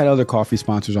 We've had other coffee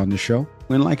sponsors on this show.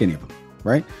 We didn't like any of them,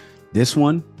 right? This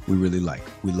one, we really like.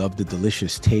 We love the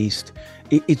delicious taste.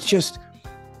 It's just,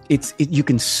 you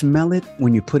can smell it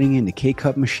when you're putting in the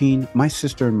K-cup machine. My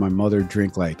sister and my mother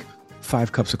drink like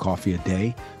 5 cups of coffee a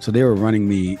day. So they were running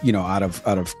me, out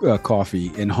of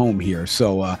coffee in home here.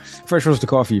 So Fresh Roasted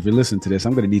Coffee, if you listen to this,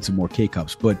 I'm going to need some more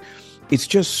K-cups. But it's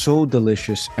just so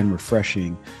delicious and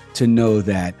refreshing to know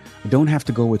that I don't have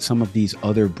to go with some of these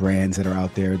other brands that are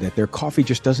out there, that their coffee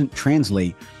just doesn't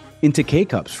translate into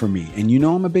K-cups for me. And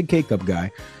I'm a big K-cup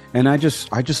guy. And I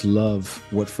just love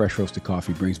what Fresh Roasted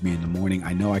Coffee brings me in the morning.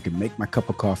 I know I can make my cup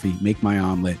of coffee, make my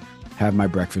omelet, have my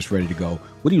breakfast ready to go.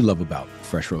 What do you love about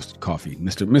Fresh Roasted Coffee,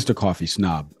 Mr. Coffee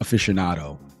Snob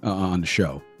aficionado on the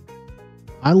show?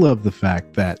 I love the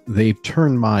fact that they've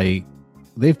turned my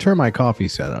coffee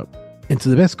setup into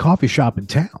the best coffee shop in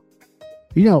town.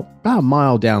 About a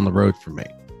mile down the road from me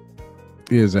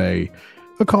is a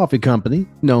coffee company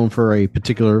known for a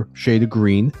particular shade of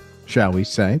green, shall we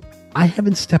say. I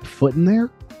haven't stepped foot in there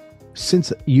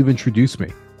since you've introduced me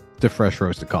to Fresh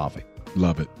Roasted Coffee.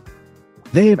 Love it.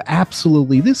 They have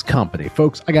this company,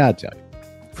 folks, I gotta tell you,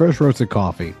 Fresh Roasted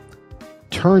Coffee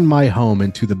turned my home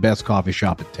into the best coffee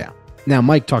shop in town. Now,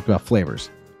 Mike talked about flavors.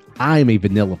 I'm a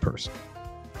vanilla person.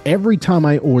 Every time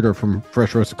I order from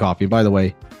Fresh Roasted Coffee, and by the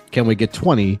way, can we get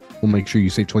 20? We'll make sure you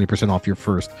save 20% off your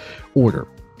first order.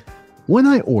 When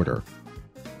I order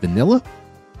vanilla,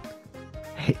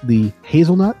 the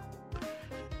hazelnut,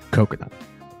 coconut,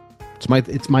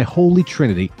 it's my holy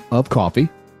trinity of coffee.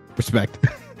 Respect.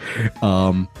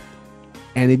 And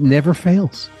it never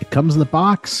fails. It comes in the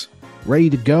box, ready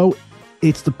to go.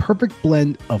 It's the perfect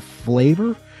blend of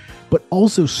flavor, but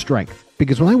also strength.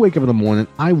 Because when I wake up in the morning,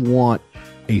 I want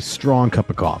a strong cup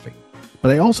of coffee, but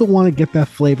I also want to get that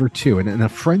flavor too. And in a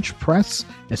French press,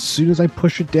 as soon as I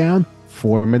push it down,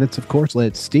 4 minutes, of course, let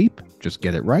it steep, just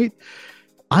get it right,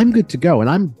 I'm good to go. And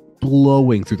I'm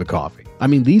blowing through the coffee. I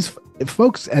mean, these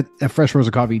folks at Fresh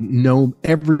Roasted Coffee know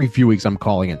every few weeks I'm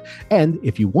calling in. And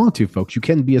if you want to, folks, you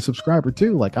can be a subscriber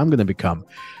too, like I'm going to become.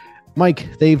 Mike,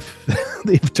 they've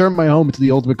turned my home into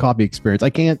the ultimate coffee experience. I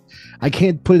can't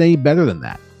put it any better than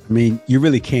that. I mean, you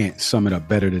really can't sum it up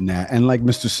better than that. And like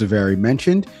Mr. Severi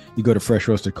mentioned, you go to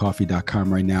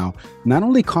freshroastedcoffee.com right now. Not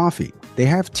only coffee, they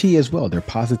have tea as well. They're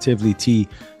Positively Tea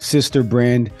sister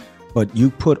brand. But you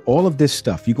put all of this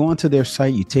stuff, you go onto their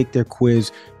site, you take their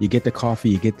quiz, you get the coffee,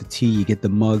 you get the tea, you get the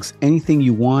mugs, anything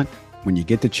you want. When you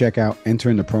get to checkout, enter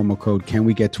in the promo code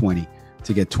CANWEGET20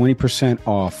 to get 20%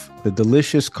 off the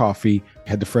delicious coffee.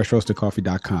 Head to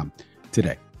freshroastedcoffee.com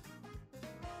today.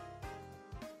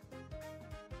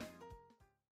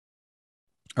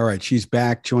 All right, she's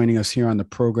back joining us here on the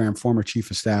program, former Chief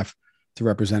of Staff to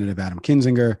Representative Adam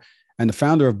Kinzinger, and the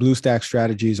founder of Blue Stack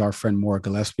Strategies, our friend Maura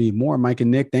Gillespie. Maura, Mike,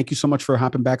 and Nick, thank you so much for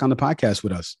hopping back on the podcast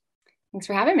with us. Thanks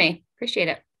for having me. Appreciate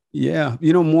it. Yeah.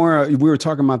 Maura, we were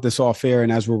talking about this off air,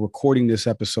 and as we're recording this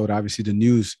episode, obviously the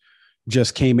news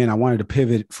just came in. I wanted to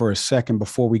pivot for a second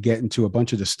before we get into a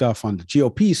bunch of the stuff on the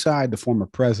GOP side, the former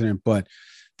president, but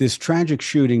this tragic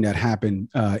shooting that happened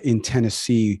in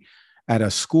Tennessee at a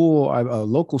school, a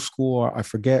local school, I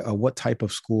forget what type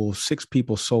of school. 6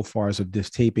 people so far as of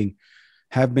this taping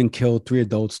have been killed, 3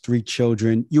 adults, 3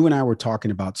 children. You and I were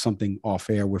talking about something off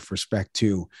air with respect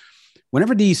to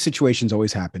whenever these situations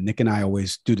always happen, Nick and I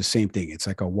always do the same thing. It's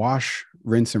like a wash,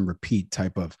 rinse, and repeat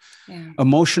type of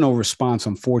emotional response,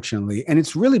 unfortunately. And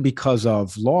it's really because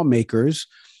of lawmakers,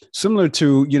 similar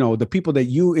to, the people that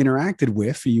you interacted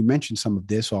with. You mentioned some of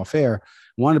this off air.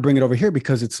 I wanted to bring it over here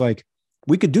because it's like,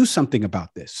 we could do something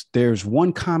about this. There's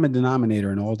one common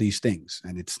denominator in all these things,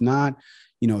 and it's not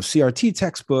CRT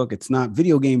textbook. It's not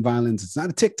video game violence. It's not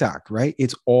a TikTok, right?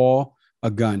 It's all a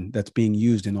gun that's being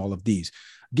used in all of these.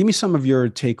 Give me some of your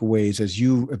takeaways as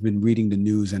you have been reading the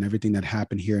news and everything that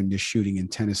happened here in this shooting in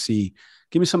Tennessee.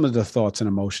 Give me some of the thoughts and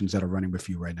emotions that are running with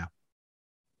you right now.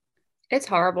 It's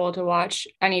horrible to watch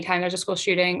anytime there's a school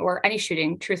shooting or any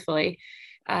shooting, truthfully.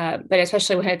 But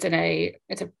especially when it's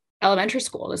an elementary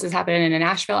school. This is happening in a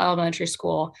Nashville elementary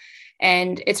school.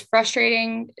 And it's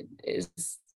frustrating is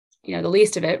the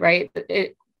least of it, right?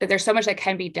 That there's so much that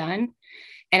can be done.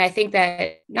 And I think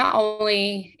that not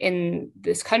only in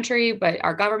this country, but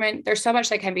our government, there's so much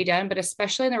that can be done, but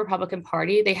especially in the Republican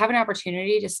Party, they have an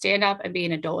opportunity to stand up and be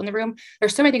an adult in the room.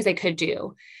 There's so many things they could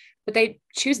do, but they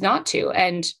choose not to.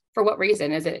 And for what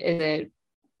reason? Is it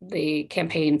the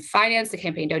campaign finance, the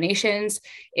campaign donations?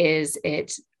 Is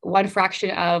it one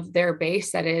fraction of their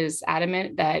base that is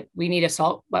adamant that we need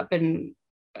assault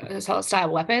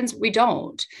style weapons? We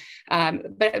don't.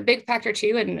 But a big factor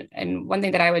too, and one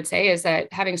thing that I would say is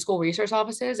that having school resource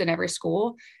offices in every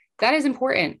school, that is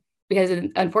important. because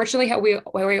unfortunately,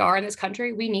 where we are in this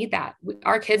country, we need that.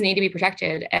 Our kids need to be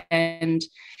protected. And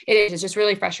it's just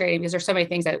really frustrating because there's so many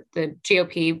things that the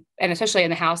GOP, and especially in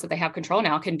the House that they have control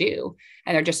now, can do.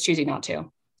 And they're just choosing not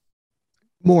to.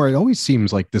 More, it always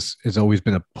seems like this has always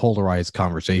been a polarized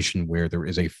conversation where there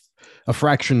is a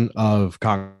fraction of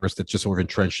Congress that's just sort of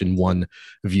entrenched in one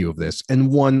view of this,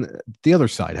 and one the other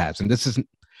side has. And this isn't,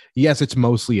 yes, it's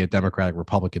mostly a Democratic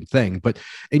Republican thing, but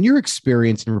in your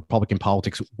experience in Republican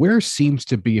politics, where seems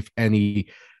to be, if any,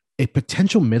 a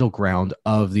potential middle ground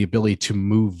of the ability to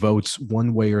move votes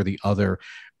one way or the other,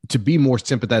 to be more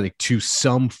sympathetic to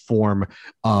some form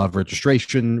of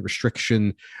registration,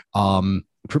 restriction,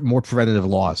 more preventative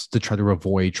laws to try to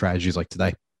avoid tragedies like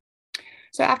today?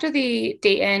 So after the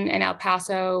Dayton and El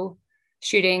Paso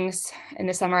shootings in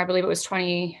the summer, I believe it was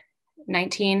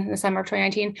 2019, the summer of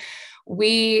 2019,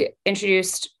 we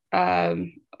introduced,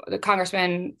 the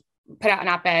congressman put out an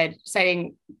op-ed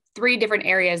citing 3 different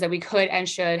areas that we could and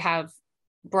should have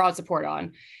broad support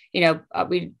on.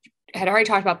 We had already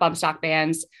talked about bump stock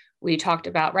bans. We talked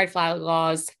about red flag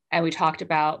laws, and we talked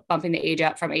about bumping the age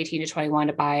up from 18 to 21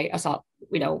 to buy assault,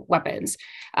 weapons.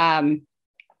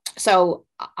 So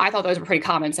I thought those were pretty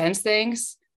common sense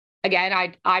things.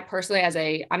 Again, I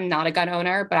personally, I'm not a gun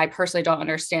owner, but I personally don't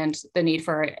understand the need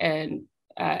for an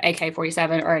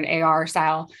AK-47 or an AR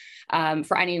style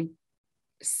for any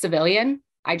civilian.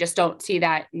 I just don't see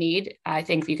that need. I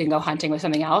think you can go hunting with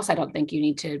something else. I don't think you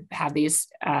need to have these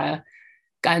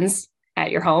guns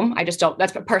at your home. I just don't,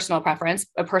 that's a personal preference,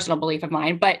 a personal belief of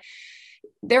mine. But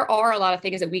there are a lot of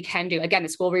things that we can do. Again, the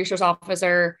school resource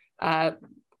officer,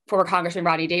 former Congressman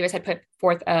Rodney Davis had put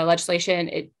forth legislation.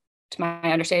 It, to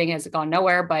my understanding, has gone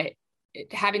nowhere, but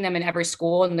having them in every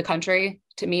school in the country,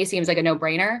 to me, seems like a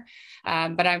no-brainer.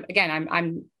 But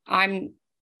I'm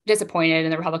disappointed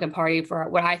in the Republican Party for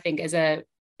what I think is a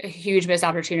huge missed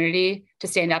opportunity to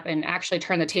stand up and actually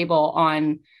turn the table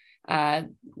on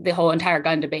the whole entire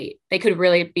gun debate. They could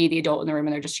really be the adult in the room,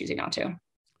 and they're just choosing not to.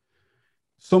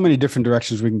 So many different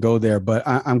directions we can go there, but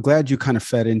I'm glad you kind of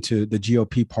fed into the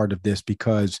GOP part of this,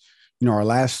 because, our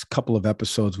last couple of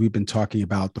episodes, we've been talking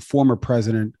about the former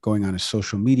president going on a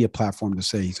social media platform to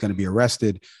say he's going to be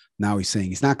arrested. Now he's saying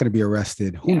he's not going to be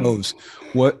arrested. Who knows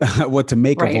what to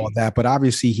make of all that? But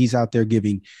obviously he's out there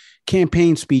giving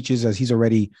campaign speeches, as he's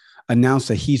already announced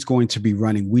that he's going to be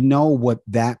running. We know what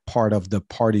that part of the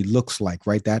party looks like,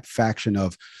 right? That faction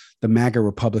of the MAGA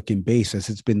Republican base, as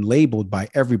it's been labeled by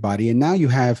everybody. And now you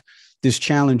have this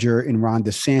challenger in Ron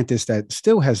DeSantis that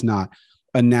still has not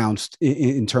announced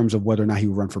in terms of whether or not he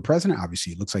will run for president.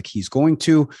 Obviously, it looks like he's going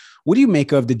to. What do you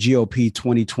make of the GOP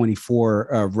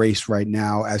 2024 race right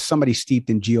now, as somebody steeped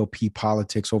in GOP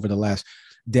politics over the last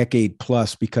decade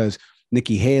plus? Because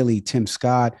Nikki Haley, Tim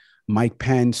Scott, Mike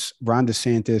Pence, Ron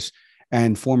DeSantis,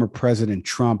 and former President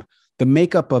Trump, the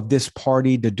makeup of this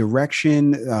party, the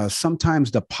direction,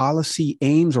 sometimes the policy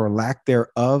aims or lack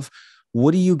thereof,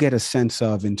 what do you get a sense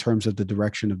of in terms of the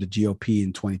direction of the GOP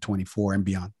in 2024 and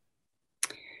beyond?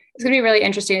 It's going to be really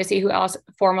interesting to see who else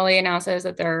formally announces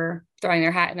that they're throwing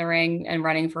their hat in the ring and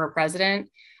running for a president.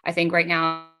 I think right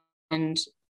now, and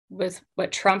with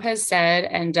what Trump has said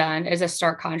and done, is a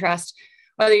stark contrast,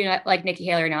 whether you like Nikki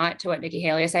Haley or not, to what Nikki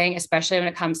Haley is saying, especially when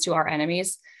it comes to our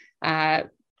enemies.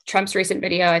 Trump's recent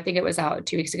video, I think it was out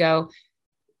 2 weeks ago,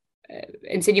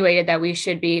 insinuated that we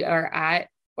should be or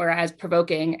as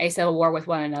provoking a civil war with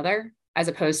one another, as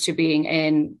opposed to being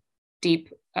in deep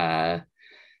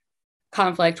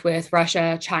conflict with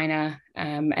Russia, China,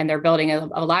 and they're building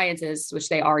alliances, which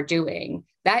they are doing.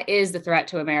 That is the threat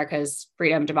to America's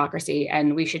freedom, democracy,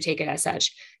 and we should take it as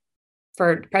such.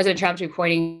 For President Trump to be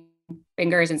pointing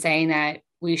fingers and saying that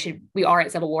we are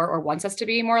at civil war, or wants us to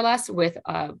be, more or less, with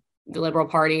the Liberal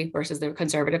Party versus the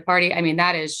Conservative Party, I mean,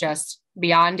 that is just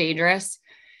beyond dangerous.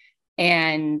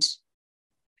 And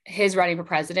his running for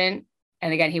president,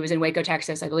 and again, he was in Waco,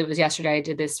 Texas, I believe it was yesterday,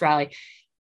 did this rally.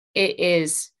 It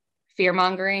is fear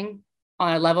mongering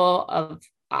on a level of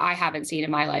I haven't seen in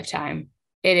my lifetime.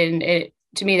 It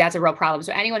to me, that's a real problem.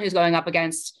 So anyone who's going up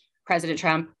against President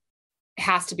Trump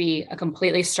has to be a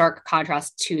completely stark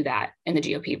contrast to that in the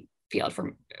GOP field,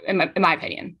 in my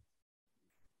opinion.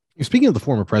 Speaking of the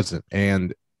former president,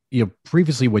 and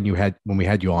previously when we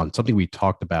had you on, something we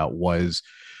talked about was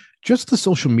just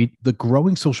the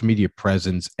growing social media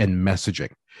presence and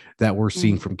messaging that we're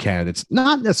seeing from candidates,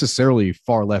 not necessarily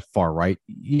far left, far right.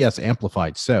 Yes,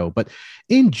 amplified so, but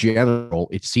in general,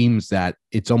 it seems that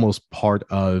it's almost part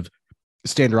of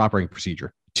standard operating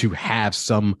procedure to have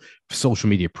some social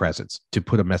media presence to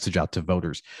put a message out to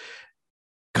voters.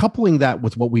 Coupling that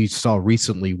with what we saw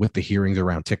recently with the hearings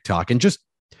around TikTok and just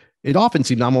it often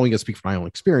seems, I'm only going to speak from my own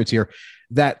experience here,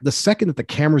 that the second that the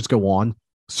cameras go on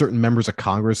certain members of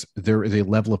Congress, there is a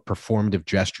level of performative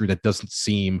gesture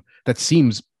that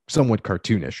seems somewhat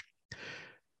cartoonish.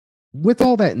 With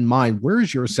all that in mind, where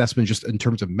is your assessment just in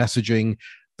terms of messaging,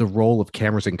 the role of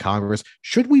cameras in Congress?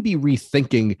 Should we be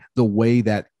rethinking the way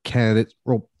that candidates,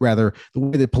 or rather the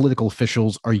way that political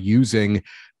officials are using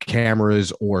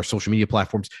cameras or social media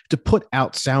platforms to put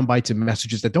out sound bites and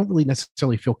messages that don't really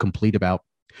necessarily feel complete about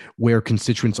where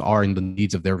constituents are in the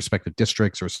needs of their respective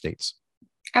districts or states?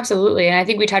 Absolutely. And I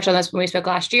think we touched on this when we spoke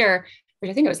last year,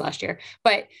 which I think it was last year,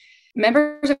 but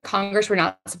members of Congress were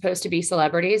not supposed to be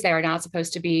celebrities. They were not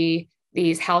supposed to be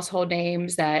these household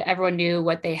names that everyone knew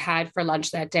what they had for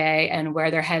lunch that day and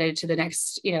where they're headed to the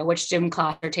next, which gym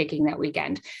class they're taking that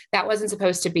weekend. That wasn't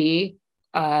supposed to be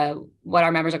what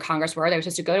our members of Congress were. They were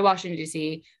supposed to go to Washington,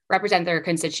 D.C., represent their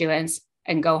constituents,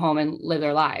 and go home and live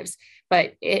their lives.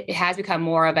 But it has become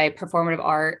more of a performative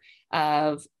art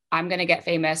of, I'm going to get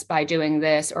famous by doing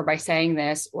this or by saying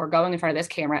this or going in front of this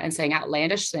camera and saying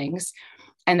outlandish things.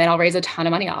 And then I'll raise a ton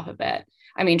of money off of it.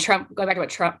 I mean, Trump, going back to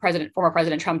what former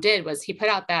President Trump did, was he put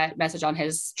out that message on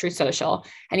his Truth Social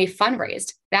and he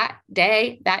fundraised that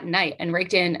day, that night, and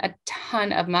raked in a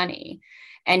ton of money.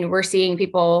 And we're seeing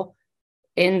people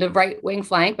in the right wing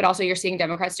flank, but also you're seeing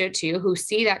Democrats do it too, who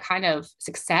see that kind of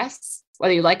success,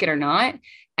 whether you like it or not,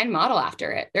 and model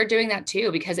after it. They're doing that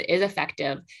too, because it is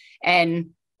effective. And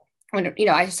when,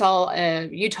 I saw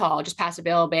Utah just pass a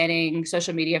bill banning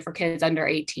social media for kids under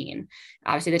 18.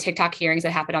 Obviously, the TikTok hearings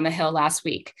that happened on the Hill last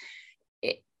week.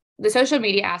 The social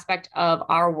media aspect of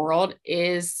our world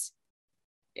has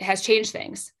changed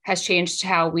things, has changed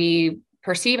how we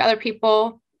perceive other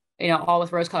people, all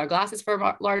with rose-colored glasses for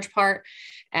a large part,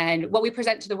 and what we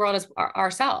present to the world as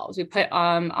ourselves. We put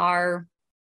our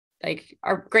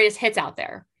greatest hits out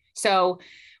there. So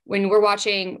when we're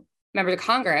watching members of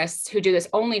Congress who do this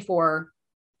only for,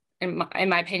 in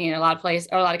my opinion, a lot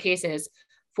of cases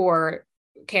for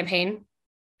campaign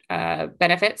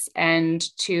benefits and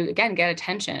to, again, get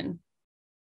attention,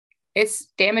 it's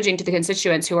damaging to the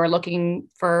constituents who are looking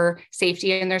for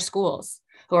safety in their schools,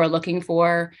 who are looking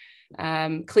for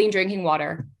clean drinking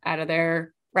water out of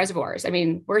their reservoirs. I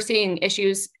mean, we're seeing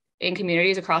issues in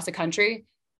communities across the country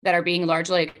that are being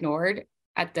largely ignored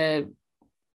at the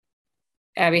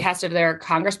behest of their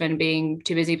congressman being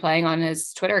too busy playing on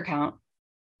his Twitter account.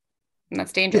 And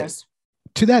that's dangerous. Yeah.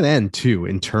 To that end, too,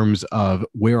 in terms of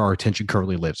where our attention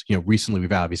currently lives, recently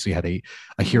we've obviously had a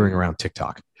hearing around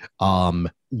TikTok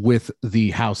with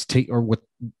the House with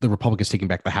the Republicans taking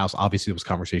back the House. Obviously, there was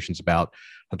conversations about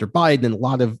Hunter Biden and a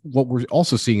lot of what we're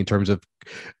also seeing in terms of,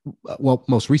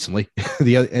 most recently,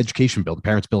 the education bill, the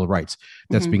Parents' Bill of Rights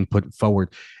that's being put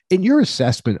forward. In your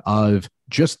assessment of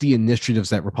just the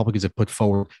initiatives that Republicans have put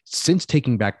forward since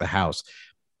taking back the House,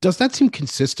 does that seem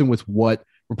consistent with what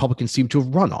Republicans seem to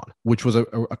have run on, which was a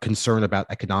concern about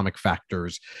economic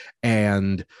factors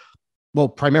and,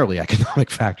 primarily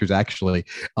economic factors, actually.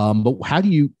 But how do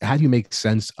you make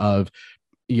sense of,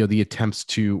 the attempts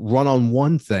to run on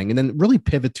one thing and then really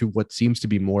pivot to what seems to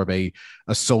be more of a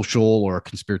social or a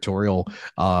conspiratorial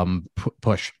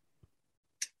push?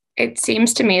 It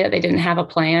seems to me that they didn't have a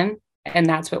plan. And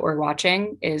that's what we're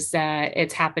watching, is that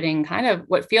it's happening kind of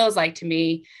what feels like to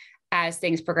me as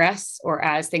things progress or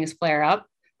as things flare up,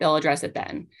 they'll address it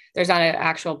then. There's not an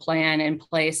actual plan in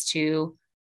place to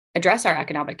address our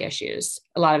economic issues.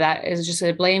 A lot of that is just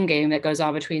a blame game that goes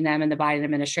on between them and the Biden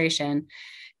administration.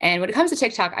 And when it comes to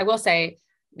TikTok, I will say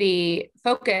the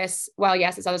focus, while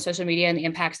yes, it's on social media and the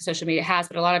impacts that social media has,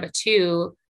 but a lot of it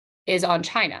too is on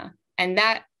China. And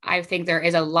that, I think there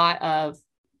is a lot of,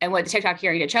 and what the TikTok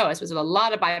hearing did show us was a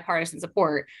lot of bipartisan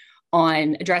support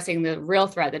on addressing the real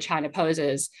threat that China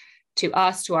poses to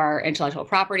us, to our intellectual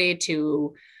property,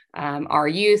 to our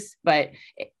youth.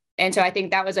 And so I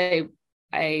think that was a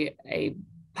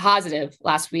positive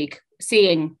last week,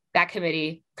 seeing that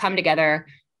committee come together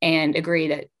and agree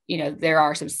that, there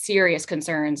are some serious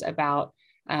concerns about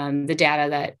the data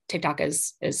that TikTok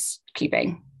is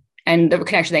keeping and the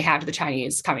connection they have to the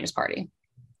Chinese Communist Party.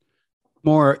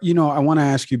 More, I want to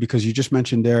ask you, because you just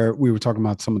mentioned there, we were talking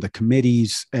about some of the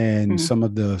committees and some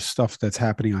of the stuff that's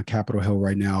happening on Capitol Hill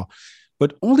right now.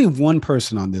 But only one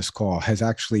person on this call has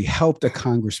actually helped a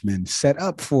congressman set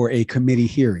up for a committee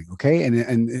hearing. Okay.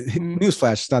 And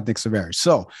newsflash, it's not Nick Severi.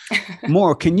 So,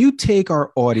 Maura, can you take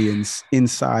our audience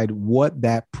inside what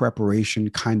that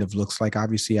preparation kind of looks like?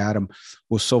 Obviously, Adam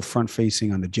was so front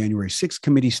facing on the January 6th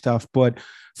committee stuff. But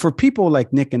for people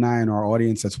like Nick and I and our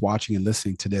audience that's watching and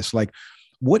listening to this,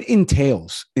 What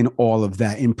entails in all of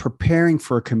that, in preparing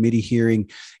for a committee hearing,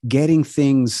 getting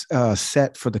things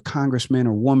set for the congressman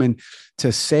or woman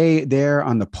to say there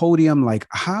on the podium? Like,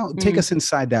 take us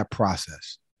inside that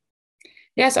process.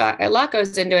 Yeah, so a lot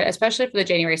goes into it, especially for the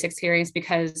January 6th hearings,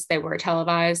 because they were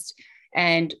televised.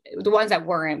 And the ones that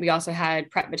weren't, we also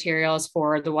had prep materials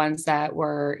for the ones that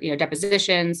were,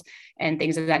 depositions and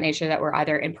things of that nature that were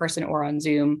either in person or on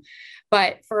Zoom.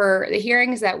 But for the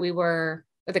hearings that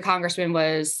the congressman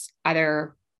was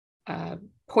either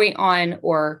point on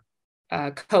or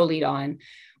co-lead on,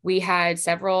 we had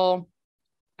several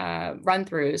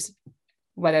run-throughs,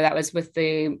 whether that was with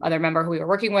the other member who we were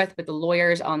working with the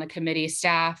lawyers on the committee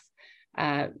staff,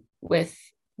 with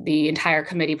the entire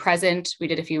committee present. We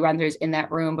did a few run-throughs in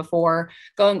that room before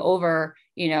going over,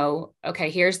 okay,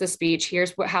 here's the speech,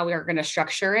 here's how we are going to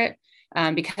structure it,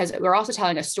 because we're also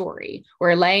telling a story.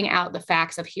 We're laying out the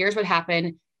facts of here's what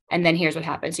happened, and then here's what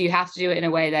happened. So you have to do it in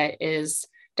a way that is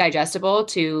digestible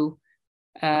to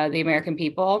the American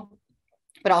people,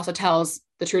 but also tells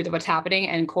the truth of what's happening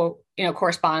and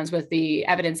corresponds with the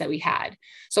evidence that we had.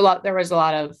 So there was a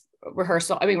lot of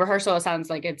rehearsal. I mean, rehearsal sounds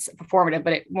like it's performative,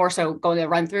 but it more so going to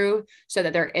run through so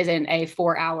that there isn't a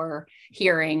 4-hour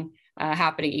hearing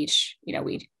happening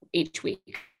each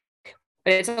week.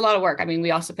 But it's a lot of work. I mean,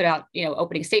 we also put out,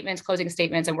 opening statements, closing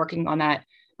statements, and working on that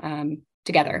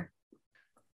together.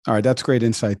 All right. That's great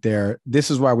insight there. This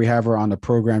is why we have her on the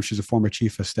program. She's a former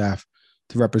chief of staff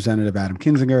to Representative Adam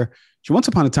Kinzinger. She once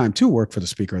upon a time too worked for the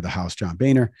Speaker of the House, John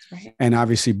Boehner, and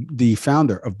obviously the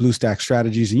founder of Blue Stack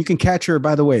Strategies. And you can catch her,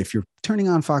 by the way, if you're turning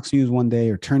on Fox News one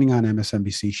day or turning on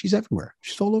MSNBC, she's everywhere.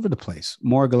 She's all over the place.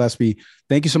 Maura Gillespie,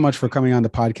 thank you so much for coming on the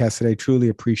podcast today. Truly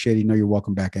appreciate it. You know, you're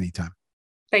welcome back anytime.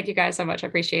 Thank you guys so much. I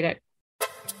appreciate it.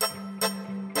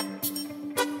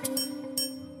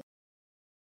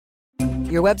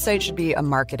 Your website should be a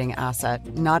marketing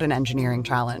asset, not an engineering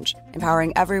challenge.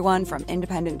 Empowering everyone from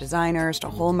independent designers to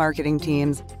whole marketing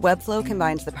teams, Webflow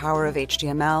combines the power of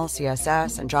HTML,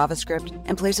 CSS, and JavaScript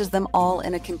and places them all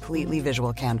in a completely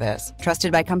visual canvas.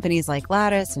 Trusted by companies like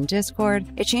Lattice and Discord,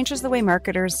 it changes the way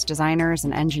marketers, designers,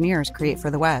 and engineers create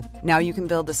for the web. Now you can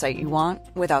build the site you want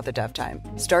without the dev time.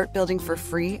 Start building for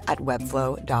free at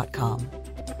webflow.com.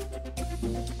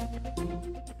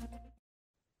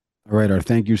 All right. Our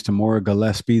thank yous to Maura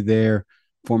Gillespie there,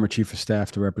 former chief of staff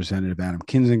to Representative Adam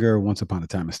Kinzinger, once upon a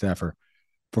time a staffer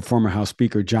for former House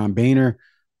Speaker John Boehner.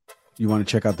 You want to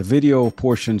check out the video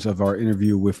portions of our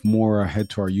interview with Maura, head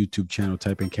to our YouTube channel,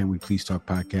 type in Can We Please Talk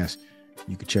Podcast.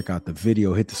 You can check out the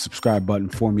video, hit the subscribe button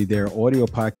for me there. Audio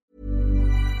podcast.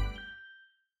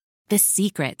 The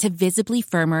secret to visibly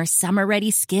firmer,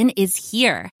 summer-ready skin is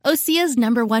here. Osea's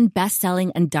 #1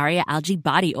 best-selling Andaria Algae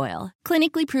Body Oil.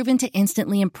 Clinically proven to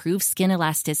instantly improve skin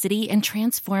elasticity and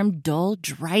transform dull,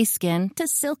 dry skin to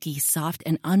silky, soft,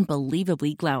 and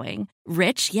unbelievably glowing.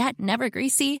 Rich yet never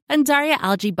greasy, Andaria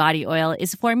Algae Body Oil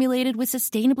is formulated with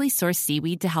sustainably sourced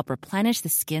seaweed to help replenish the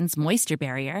skin's moisture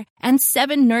barrier and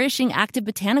 7 nourishing active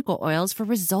botanical oils for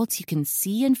results you can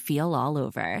see and feel all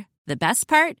over. The best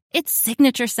part? Its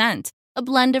signature scent. A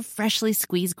blend of freshly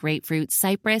squeezed grapefruit,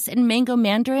 cypress, and mango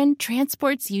mandarin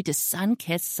transports you to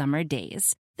sun-kissed summer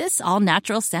days. This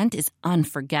all-natural scent is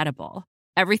unforgettable.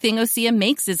 Everything Osea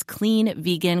makes is clean,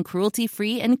 vegan,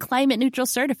 cruelty-free, and climate-neutral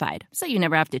certified, so you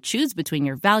never have to choose between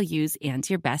your values and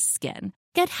your best skin.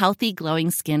 Get healthy, glowing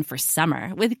skin for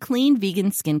summer with clean, vegan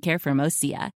skincare from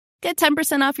Osea. Get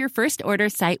 10% off your first order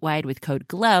site-wide with code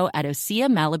GLOW at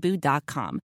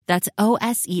OseaMalibu.com. That's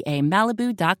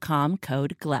OSEAMalibu.com,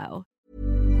 code GLOW.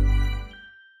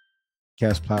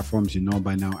 Cast platforms, you know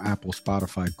by now, Apple,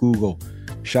 Spotify, Google.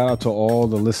 Shout out to all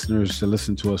the listeners that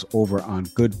listen to us over on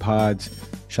Good Pods.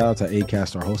 Shout out to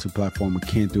Acast, our hosting platform. We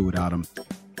can't do without them.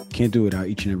 Can't do without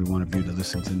each and every one of you that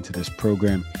listens into this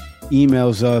program.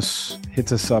 Emails us,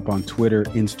 hits us up on Twitter,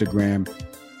 Instagram.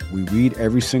 We read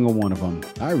every single one of them.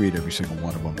 I read every single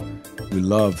one of them. We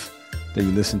love that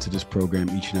you listen to this program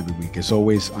each and every week. As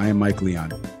always, I am Mike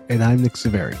Leon. And I'm Nick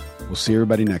Saveri. We'll see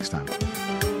everybody next time.